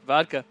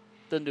vodka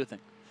doesn't do a thing.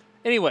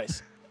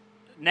 Anyways,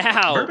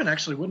 now bourbon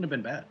actually wouldn't have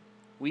been bad.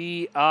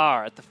 We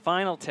are at the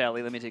final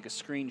tally. Let me take a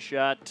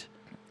screenshot.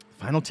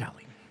 Final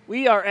tally.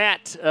 We are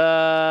at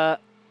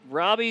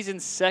Robbie's in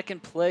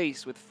second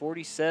place with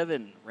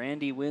 47.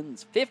 Randy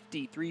wins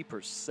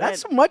 53%.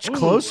 That's much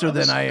closer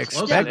than I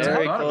expected.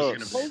 Very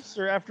close.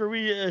 Closer after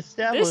we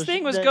established. This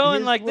thing was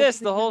going like this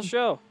the whole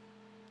show.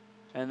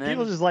 And then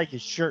people just like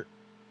his shirt.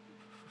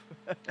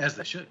 As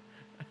they should.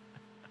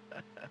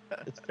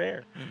 It's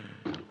fair.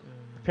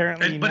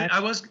 Apparently, but I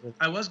was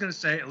going to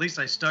say at least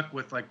I stuck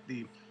with like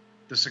the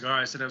cigar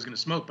I said I was going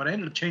to smoke, but I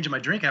ended up changing my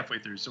drink halfway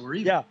through, so we're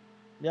even.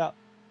 Yeah.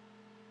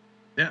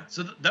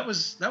 So that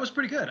was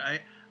pretty good.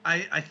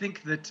 I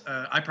think that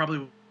I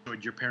probably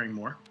enjoyed your pairing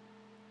more,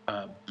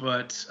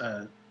 but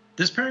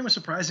this pairing was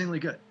surprisingly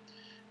good.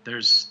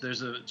 There's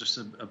just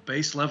a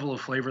base level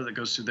of flavor that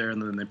goes through there, and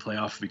then they play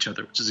off of each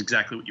other, which is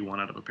exactly what you want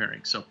out of a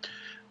pairing. So,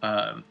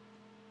 I'm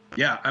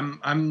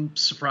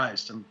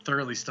surprised. I'm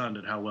thoroughly stunned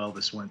at how well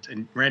this went.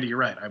 And Randy, you're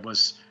right. I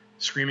was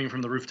screaming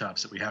from the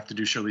rooftops that we have to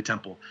do Shirley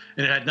Temple,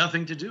 and it had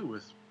nothing to do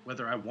with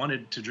whether I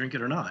wanted to drink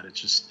it or not. It's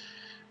just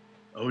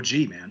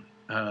OG, man.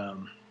 That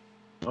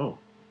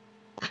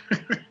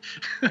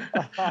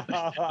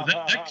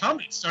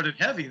comment started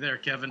heavy there,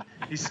 Kevin.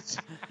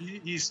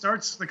 He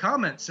starts the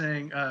comment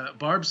saying,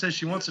 Barb says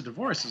she wants a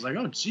divorce. I was like,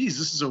 oh, geez,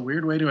 this is a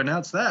weird way to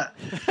announce that.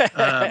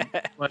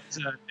 But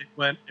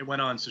it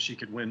went on so she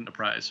could win a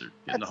prize or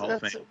get in the Hall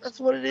of Fame.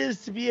 That's what it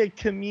is to be a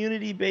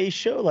community-based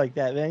show like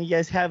that, man. You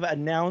guys have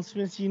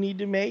announcements you need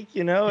to make,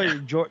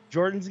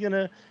 Jordan's going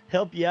to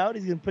help you out.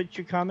 He's going to put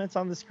your comments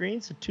on the screen,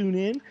 so tune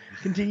in.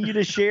 Continue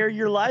to share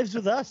your lives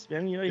with us,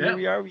 man. Here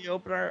we are. We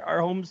open our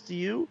homes to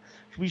you.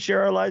 We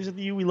share our lives with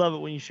you. We love it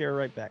when you share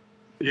right back.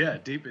 Yeah,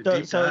 deep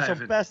So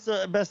dive. best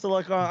of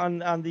luck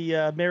on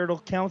the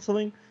marital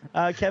counseling,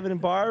 Kevin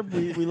and Barb.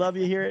 We love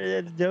you here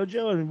at the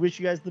dojo and wish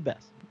you guys the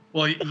best.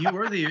 Well, you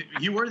were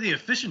the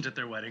officiant at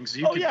their wedding, so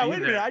you could be wait a there.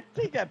 minute. I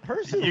take that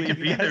personally. You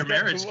could be their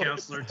marriage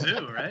counselor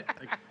too, right?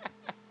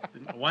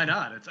 Why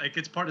not?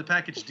 It's part of the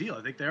package deal.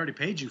 I think they already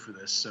paid you for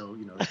this, so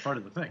it's part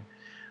of the thing.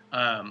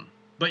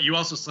 But you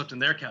also slept in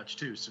their couch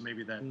too, so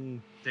maybe that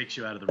takes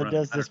you out of the run. That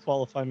does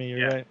disqualify me.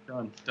 You're right.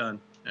 Done.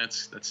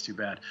 That's too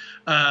bad.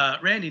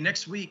 Randy,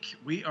 next week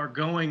we are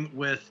going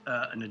with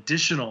an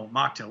additional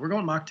mocktail. We're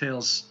going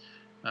mocktails,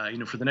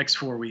 for the next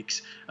 4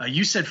 weeks.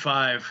 You said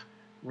 5.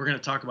 We're going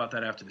to talk about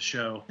that after the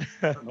show.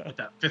 I don't know what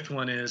that 5th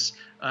one is.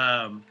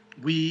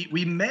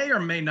 We may or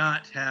may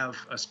not have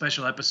a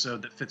special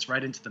episode that fits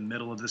right into the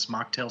middle of this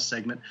mocktail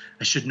segment.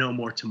 I should know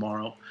more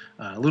tomorrow.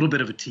 A little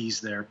bit of a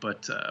tease there,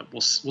 but we'll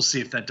see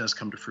if that does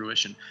come to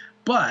fruition.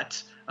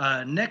 But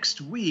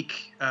next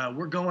week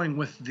we're going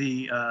with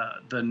the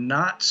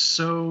not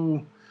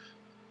so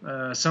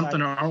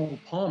something Arnold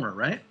Palmer,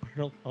 right?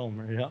 Arnold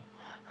Palmer, yeah.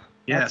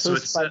 Yeah, so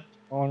it's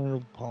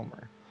Arnold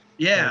Palmer.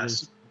 Yeah,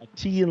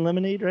 tea and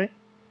lemonade, right?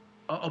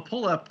 I'll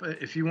pull up,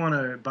 if you want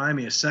to buy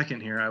me a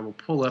second here, I will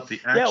pull up the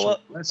actual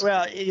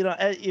recipe. Well,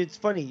 it's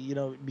funny,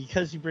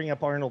 because you bring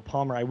up Arnold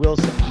Palmer, I will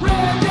say.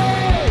 Randy!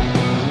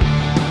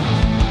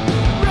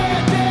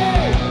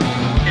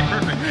 Okay,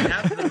 perfect. I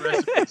have the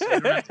recipe, so you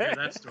don't have to hear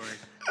that story.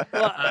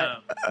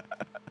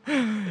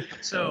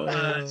 So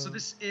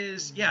this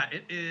is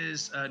it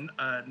is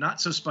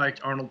not so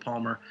spiked Arnold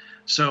Palmer.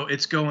 So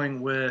it's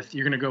going with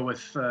you're going to go with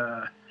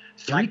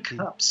 3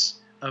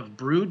 cups of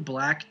brewed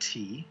black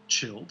tea,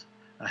 chilled,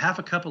 a half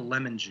a cup of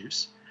lemon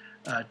juice,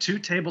 2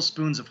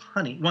 tablespoons of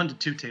honey, 1 to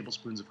 2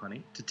 tablespoons of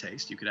honey to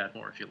taste. You could add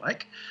more if you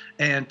like,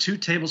 and 2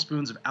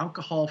 tablespoons of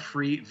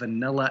alcohol-free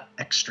vanilla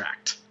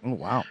extract. Oh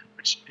wow!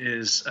 Which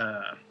is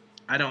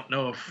I don't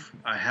know if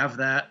I have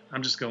that.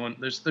 I'm just going.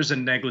 There's a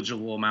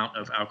negligible amount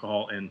of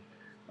alcohol in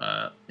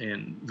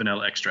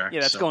vanilla extract.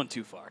 Yeah, that's going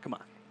too far. Come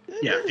on.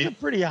 Yeah, it's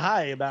pretty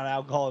high about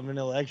alcohol and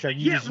vanilla extract.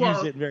 You just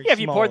use it very if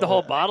you small, poured the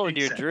whole bottle into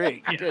your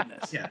drink,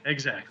 goodness. Yeah,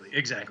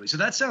 exactly. So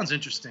that sounds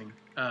interesting.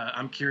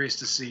 I'm curious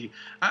to see.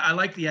 I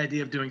like the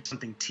idea of doing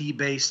something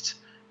tea-based.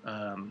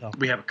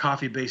 We have a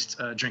coffee-based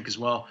drink as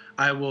well.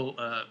 I will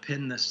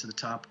pin this to the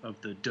top of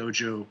the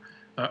dojo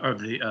of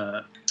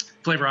the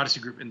Flavor Odyssey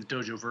group in the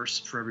Dojo verse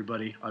for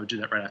everybody. I would do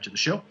that right after the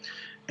show.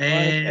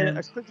 And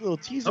a quick little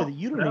teaser that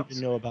you don't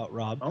even know about,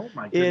 Rob. Oh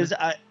my goodness. Is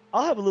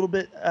I'll have a little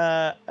bit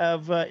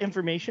of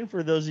information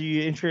for those of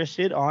you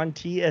interested on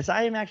tea, as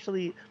I am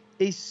actually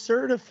a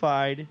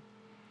certified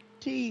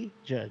tea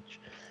judge.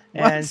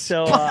 What? And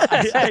so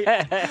I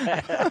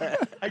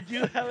do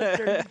have a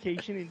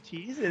certification in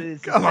teas. It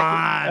is Come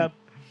on.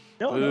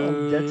 No,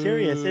 I'm dead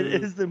serious. It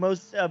is the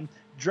most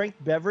drank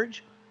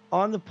beverage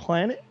on the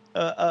planet,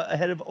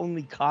 ahead of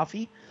only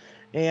coffee.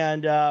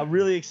 And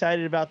really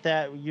excited about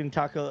that. You can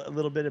talk a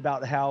little bit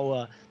about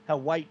how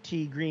white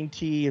tea, green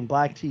tea, and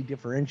black tea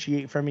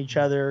differentiate from each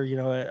other. You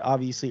know,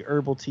 obviously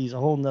herbal tea is a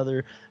whole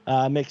nother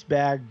mixed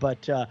bag.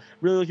 But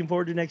really looking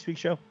forward to next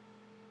week's show.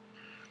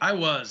 I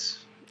was.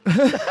 I'm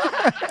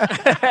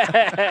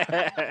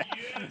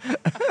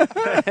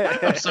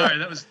sorry,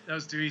 that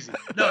was too easy.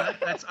 No,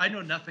 I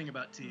know nothing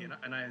about tea,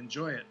 and I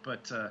enjoy it,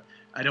 but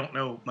I don't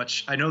know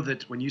much. I know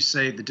that when you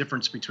say the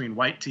difference between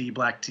white tea,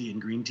 black tea,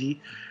 and green tea,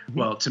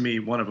 well, to me,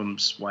 one of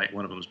them's white,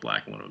 one of them's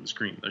black, and one of them's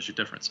green. There's your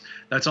difference.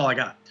 That's all I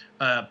got.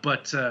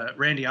 But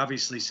Randy,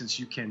 obviously, since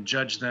you can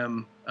judge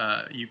them,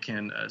 you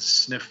can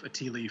sniff a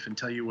tea leaf and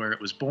tell you where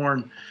it was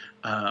born.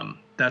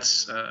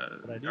 That's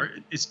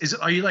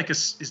are you like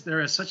is there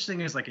a such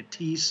thing as like a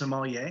tea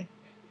sommelier?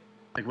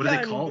 Like what do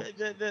they call it?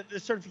 The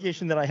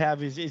certification that I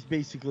have is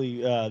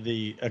basically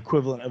the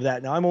equivalent of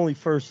that. Now I'm only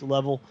first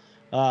level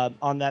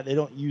on that. They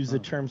don't use the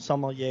term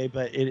sommelier,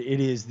 but it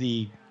is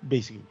the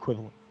basic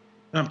equivalent.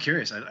 I'm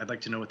curious. I'd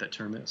like to know what that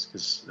term is,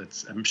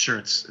 because I'm sure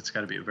it's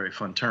got to be a very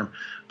fun term.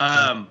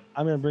 I'm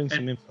going to bring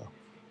some info.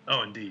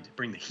 Oh, indeed.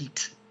 Bring the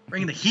heat.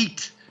 Bring the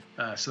heat.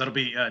 So that'll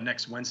be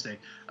next Wednesday.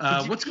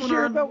 What's going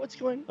on? About what's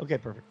going? Okay,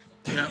 perfect.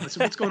 Yeah, so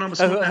what's going on with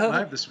Smoke Night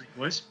Live this week,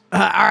 boys? All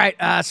right,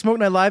 Smoke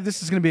Night Live.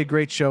 This is going to be a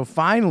great show.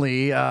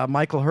 Finally,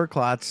 Michael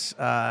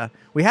Herklotz.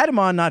 We had him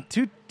on not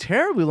too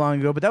terribly long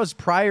ago, but that was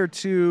prior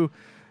to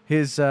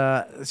his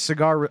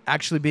cigar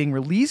actually being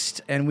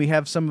released, and we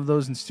have some of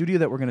those in studio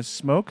that we're going to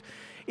smoke.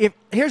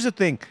 Here's the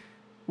thing.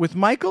 With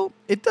Michael,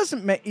 it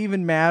doesn't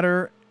even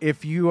matter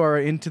if you are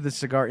into the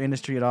cigar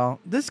industry at all.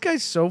 This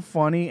guy's so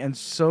funny and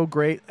so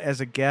great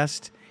as a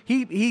guest.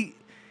 He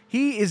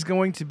is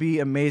going to be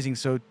amazing.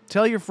 So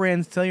tell your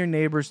friends, tell your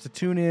neighbors to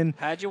tune in.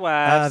 Hide your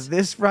wives.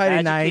 This Friday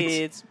Hide night, your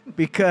kids.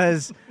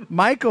 because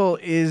Michael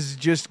is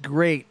just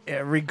great,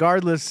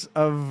 regardless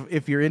of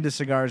if you're into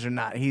cigars or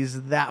not.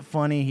 He's that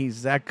funny.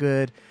 He's that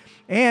good.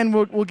 And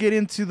we'll get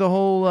into the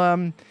whole,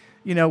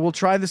 we'll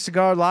try the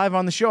cigar live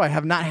on the show. I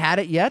have not had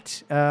it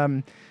yet.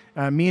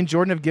 Me and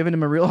Jordan have given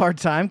him a real hard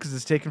time because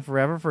it's taken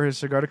forever for his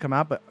cigar to come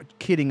out. But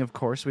kidding, of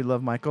course. We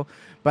love Michael.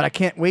 But I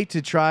can't wait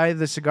to try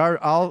the cigar.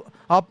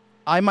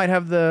 I might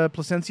have the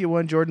Plasencia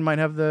one. Jordan might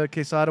have the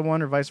Quesada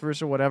one, or vice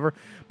versa, whatever.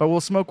 But we'll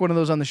smoke one of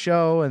those on the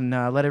show and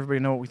let everybody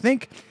know what we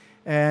think.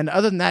 And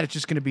other than that, it's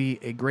just going to be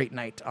a great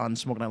night on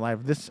Smoke Night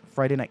Live this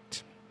Friday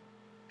night.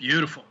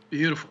 Beautiful,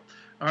 beautiful.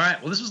 All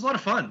right. Well, this was a lot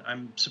of fun.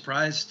 I'm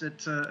surprised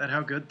at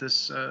how good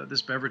this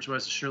beverage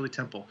was. Shirley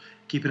Temple,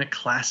 keeping it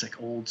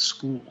classic, old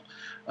school.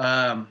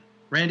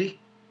 Randy,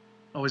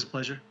 always a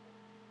pleasure.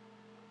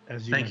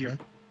 Thank you.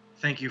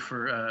 Thank you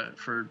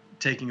for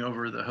taking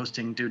over the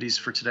hosting duties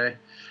for today.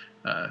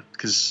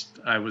 Because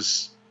I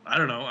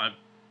don't know.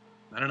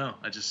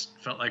 I just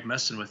felt like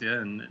messing with you,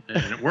 and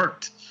it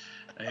worked,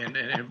 and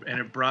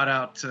it brought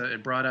out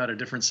a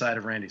different side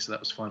of Randy. So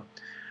that was fun.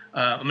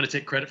 I'm going to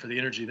take credit for the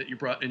energy that you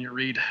brought in your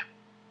read.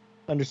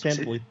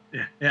 Understandably.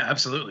 Yeah,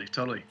 absolutely,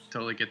 totally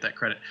get that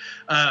credit.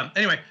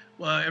 Anyway,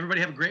 well,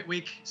 everybody have a great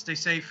week. Stay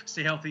safe,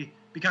 stay healthy,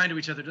 be kind to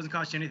each other. It doesn't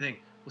cost you anything.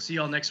 We'll see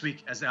you all next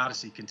week as the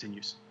Odyssey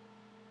continues.